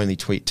play only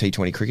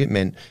T20 cricket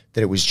meant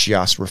that it was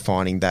just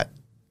refining that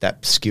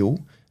skill,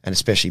 and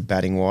especially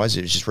batting wise,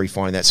 it was just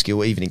refining that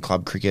skill. Even in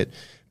club cricket,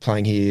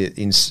 playing here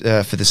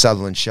for the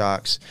Sutherland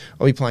Sharks,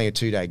 I'll be playing a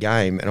 2-day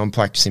game, and I'm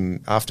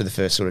practicing after the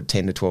first sort of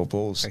 10 to 12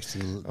 balls.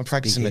 I'm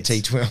practicing my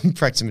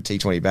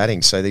T20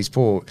 batting. So these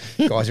poor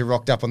guys who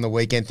rocked up on the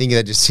weekend thinking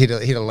they just hit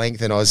a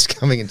length, and I was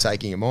coming and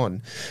taking them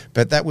on.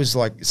 But that was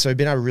so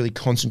being able to really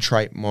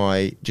concentrate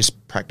my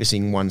just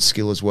practicing one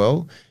skill as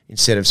well,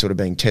 instead of sort of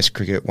being Test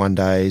cricket 1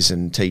 days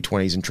and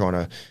T20s and trying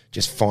to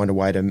just find a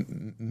way to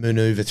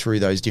maneuver through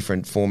those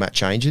different format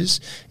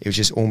changes. It was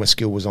just all my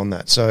skill was on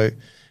that. So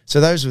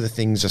those were the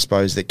things, I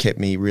suppose, that kept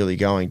me really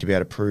going, to be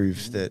able to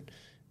prove that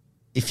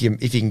if you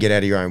can get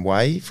out of your own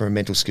way from a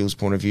mental skills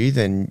point of view,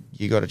 then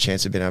you got a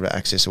chance of being able to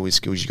access all the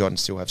skills you got and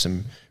still have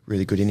some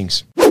really good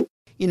innings.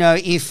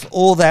 If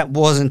all that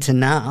wasn't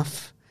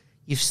enough,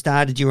 you've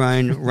started your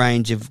own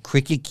range of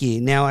cricket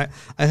gear. Now,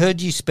 I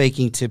heard you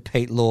speaking to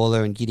Pete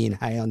Lawler and Gideon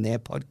Hay on their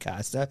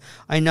podcast. So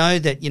I know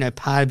that,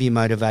 part of your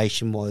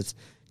motivation was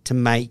to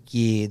make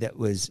gear that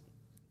was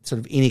sort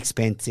of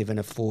inexpensive and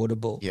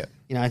affordable. Yeah.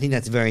 I think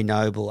that's very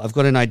noble. I've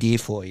got an idea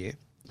for you.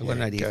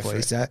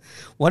 So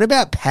what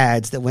about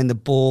pads that when the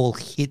ball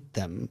hit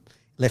them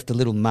left a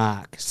little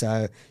mark?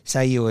 So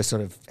say you were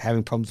sort of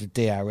having problems with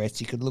DRS,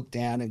 you could look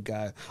down and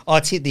go, oh,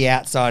 it's hit the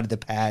outside of the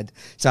pad.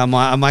 So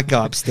I might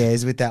go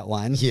upstairs with that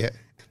one. Yeah.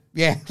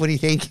 Yeah. What do you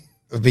think?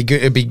 It'd be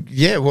good. It'd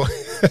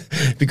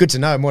be good to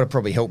know. It might have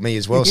probably helped me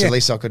as well. So at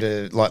least I could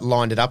have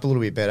lined it up a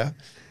little bit better.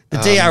 The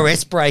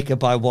DRS breaker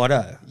by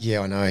Watto. Yeah,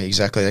 I know,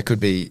 exactly. That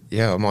could be,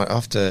 I might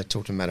have to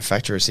talk to the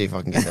manufacturer, see if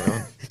I can get that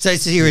on. So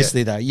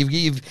seriously though,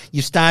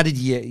 you've started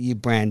your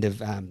brand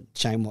of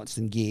Shane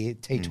Watson gear,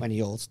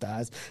 T20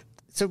 All-Stars.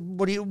 So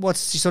what's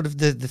sort of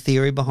the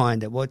theory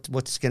behind it?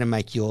 What's going to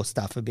make your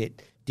stuff a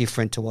bit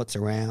different to what's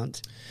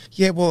around?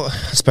 Yeah, well,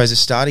 I suppose the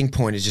starting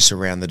point is just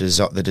around the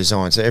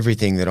design. So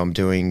everything that I'm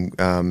doing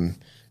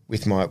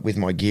with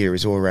my gear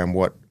is all around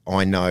what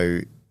I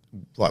know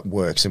like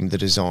works, and the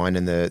design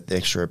and the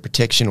extra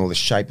protection or the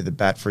shape of the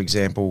bat, for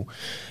example.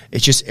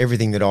 It's just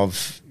everything that I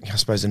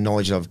suppose the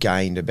knowledge that I've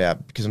gained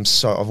about, because I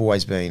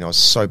was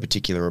so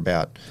particular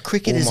about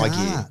Cricketers all my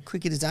gear.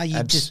 Cricketers are.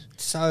 You're just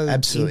so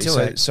absolutely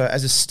into it. So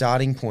as a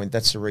starting point,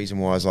 that's the reason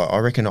why I was like, I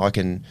reckon I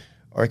can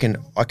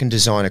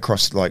design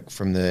across, like,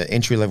 from the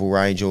entry level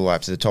range all the way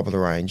up to the top of the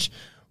range,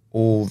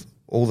 all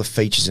the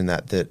features in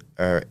that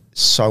are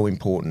so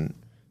important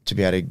to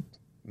be able to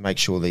make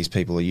sure these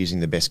people are using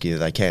the best gear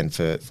that they can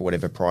for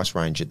whatever price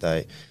range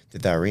that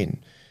they're in.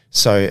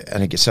 So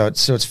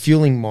it's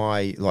fueling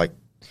my gear.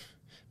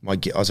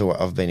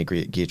 I've been a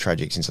gear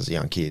tragic since I was a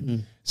young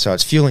kid. So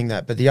it's fueling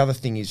that. But the other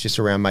thing is just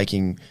around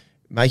making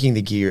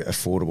the gear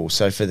affordable.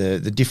 So for the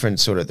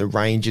different sort of the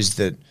ranges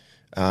that,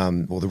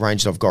 the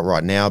range that I've got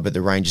right now, but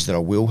the ranges that I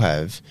will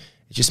have,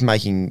 it's just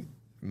making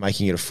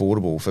it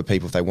affordable for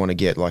people if they want to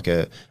get like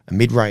a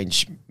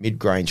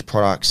mid-range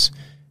products.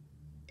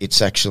 It's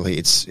actually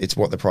it's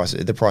what the price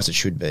it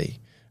should be.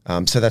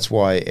 So that's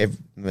why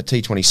the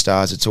T20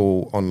 Stars, it's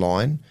all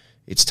online.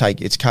 It's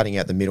cutting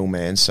out the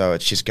middleman, so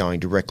it's just going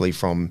directly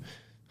from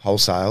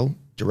wholesale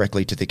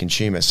directly to the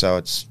consumer.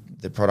 So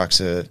the products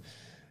are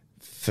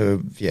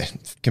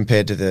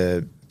compared to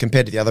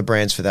the other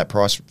brands for that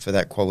price, for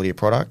that quality of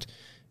product,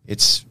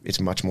 it's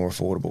much more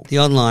affordable. The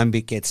online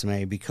bit gets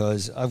me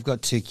because I've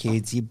got 2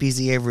 kids. You're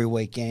busy every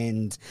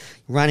weekend,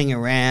 running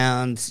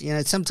around. You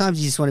know, sometimes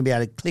you just want to be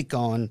able to click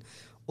on,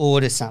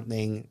 order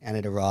something, and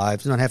it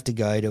arrives. Not have to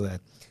go to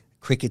a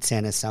cricket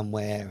centre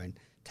somewhere and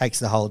takes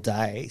the whole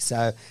day.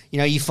 So, you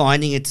know, you're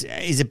finding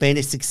is it been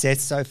a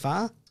success so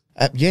far?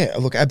 Yeah,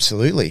 look,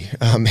 absolutely.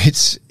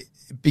 It's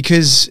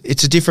because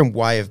it's a different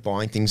way of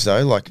buying things,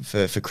 though. Like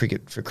for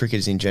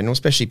cricketers in general,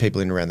 especially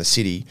people in and around the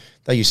city,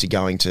 they're used to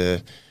going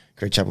to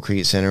Great Chapel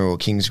Cricket Centre or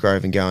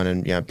Kingsgrove and going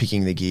and, you know,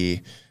 picking the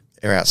gear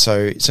out.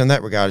 So in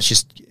that regard,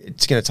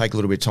 it's going to take a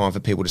little bit of time for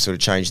people to sort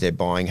of change their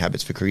buying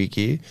habits for cricket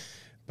gear.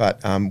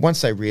 But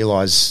once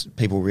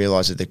people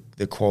realise that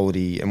the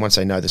quality, and once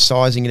they know the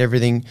sizing and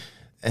everything,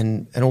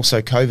 and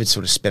also COVID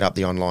sort of sped up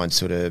the online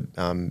sort of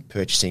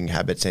purchasing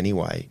habits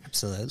anyway.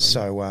 Absolutely.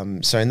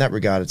 So in that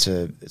regard, it's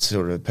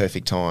sort of a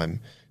perfect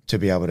time to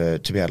be able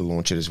to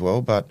launch it as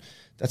well. But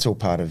that's all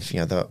part of, you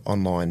know, the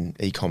online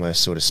e-commerce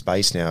sort of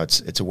space now.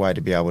 It's a way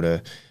to be able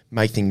to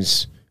make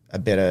things a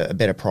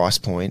better price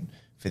point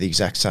for the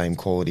exact same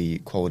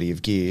quality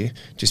of gear,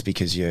 just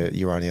because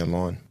you're only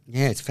online.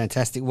 Yeah, it's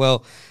fantastic.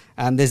 Well,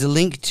 there's a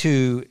link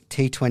to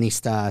T20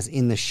 Stars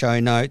in the show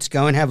notes.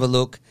 Go and have a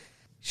look.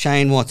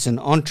 Shane Watson,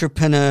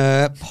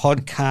 entrepreneur,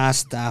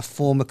 podcaster,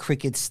 former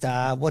cricket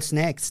star. What's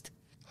next?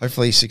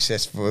 Hopefully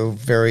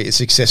very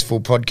successful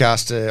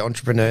podcaster,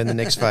 entrepreneur in the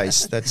next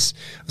phase. I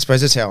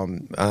suppose that's how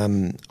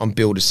I'm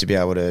built, is to be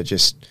able to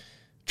just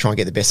try and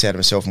get the best out of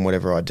myself in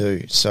whatever I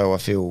do. So I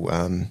feel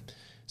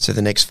so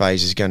the next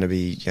phase is going to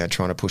be, you know,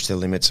 trying to push the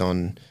limits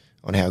on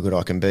how good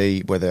I can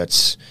be, whether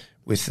it's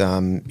with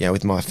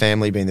with my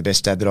family, being the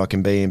best dad that I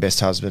can be and best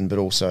husband, but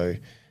also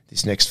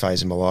this next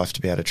phase of my life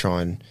to be able to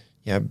try and,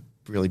 you know,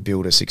 really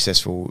build a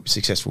successful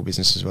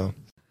business as well.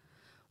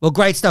 Well,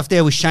 great stuff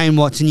there with Shane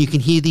Watson. You can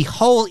hear the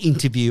whole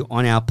interview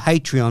on our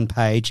Patreon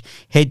page.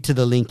 Head to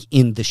the link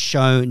in the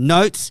show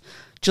notes.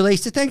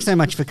 Jaleesa, thanks so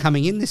much for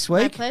coming in this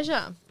week. My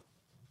pleasure.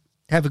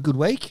 Have a good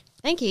week.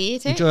 Thank you. You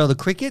too. Enjoy all the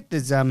cricket.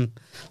 There's a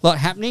lot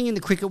happening in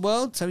the cricket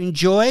world, so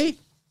enjoy.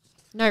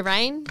 No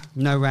rain.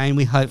 No rain,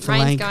 we hope, for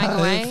Rain's Lane going Cove.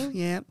 away.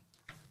 Yeah.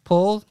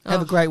 Paul,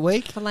 have a great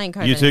week. For Lane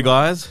Cove. You too,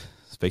 guys.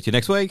 Speak to you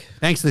next week.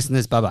 Thanks,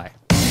 listeners. Bye-bye.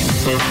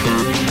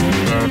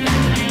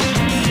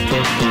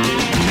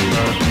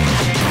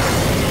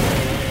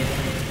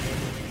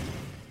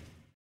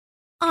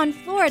 On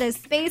Florida's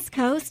Space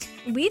Coast,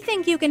 we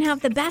think you can have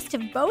the best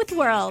of both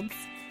worlds.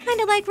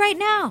 Kind of like right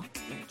now.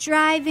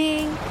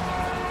 Driving,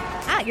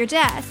 at your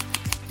desk,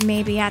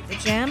 maybe at the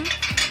gym,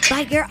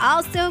 but you're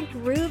also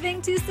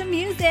grooving to some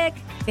music.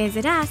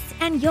 Visit us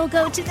and you'll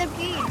go to the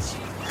beach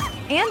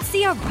and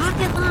see a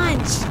rocket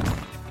launch.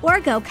 Or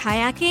go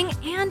kayaking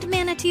and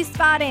manatee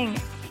spotting.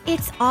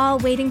 It's all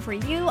waiting for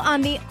you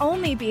on the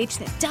only beach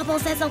that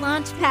doubles as a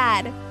launch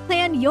pad.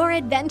 Plan your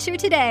adventure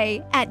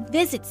today at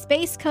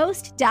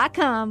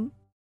visitspacecoast.com.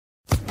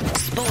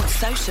 Sports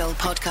Social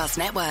Podcast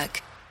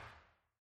Network.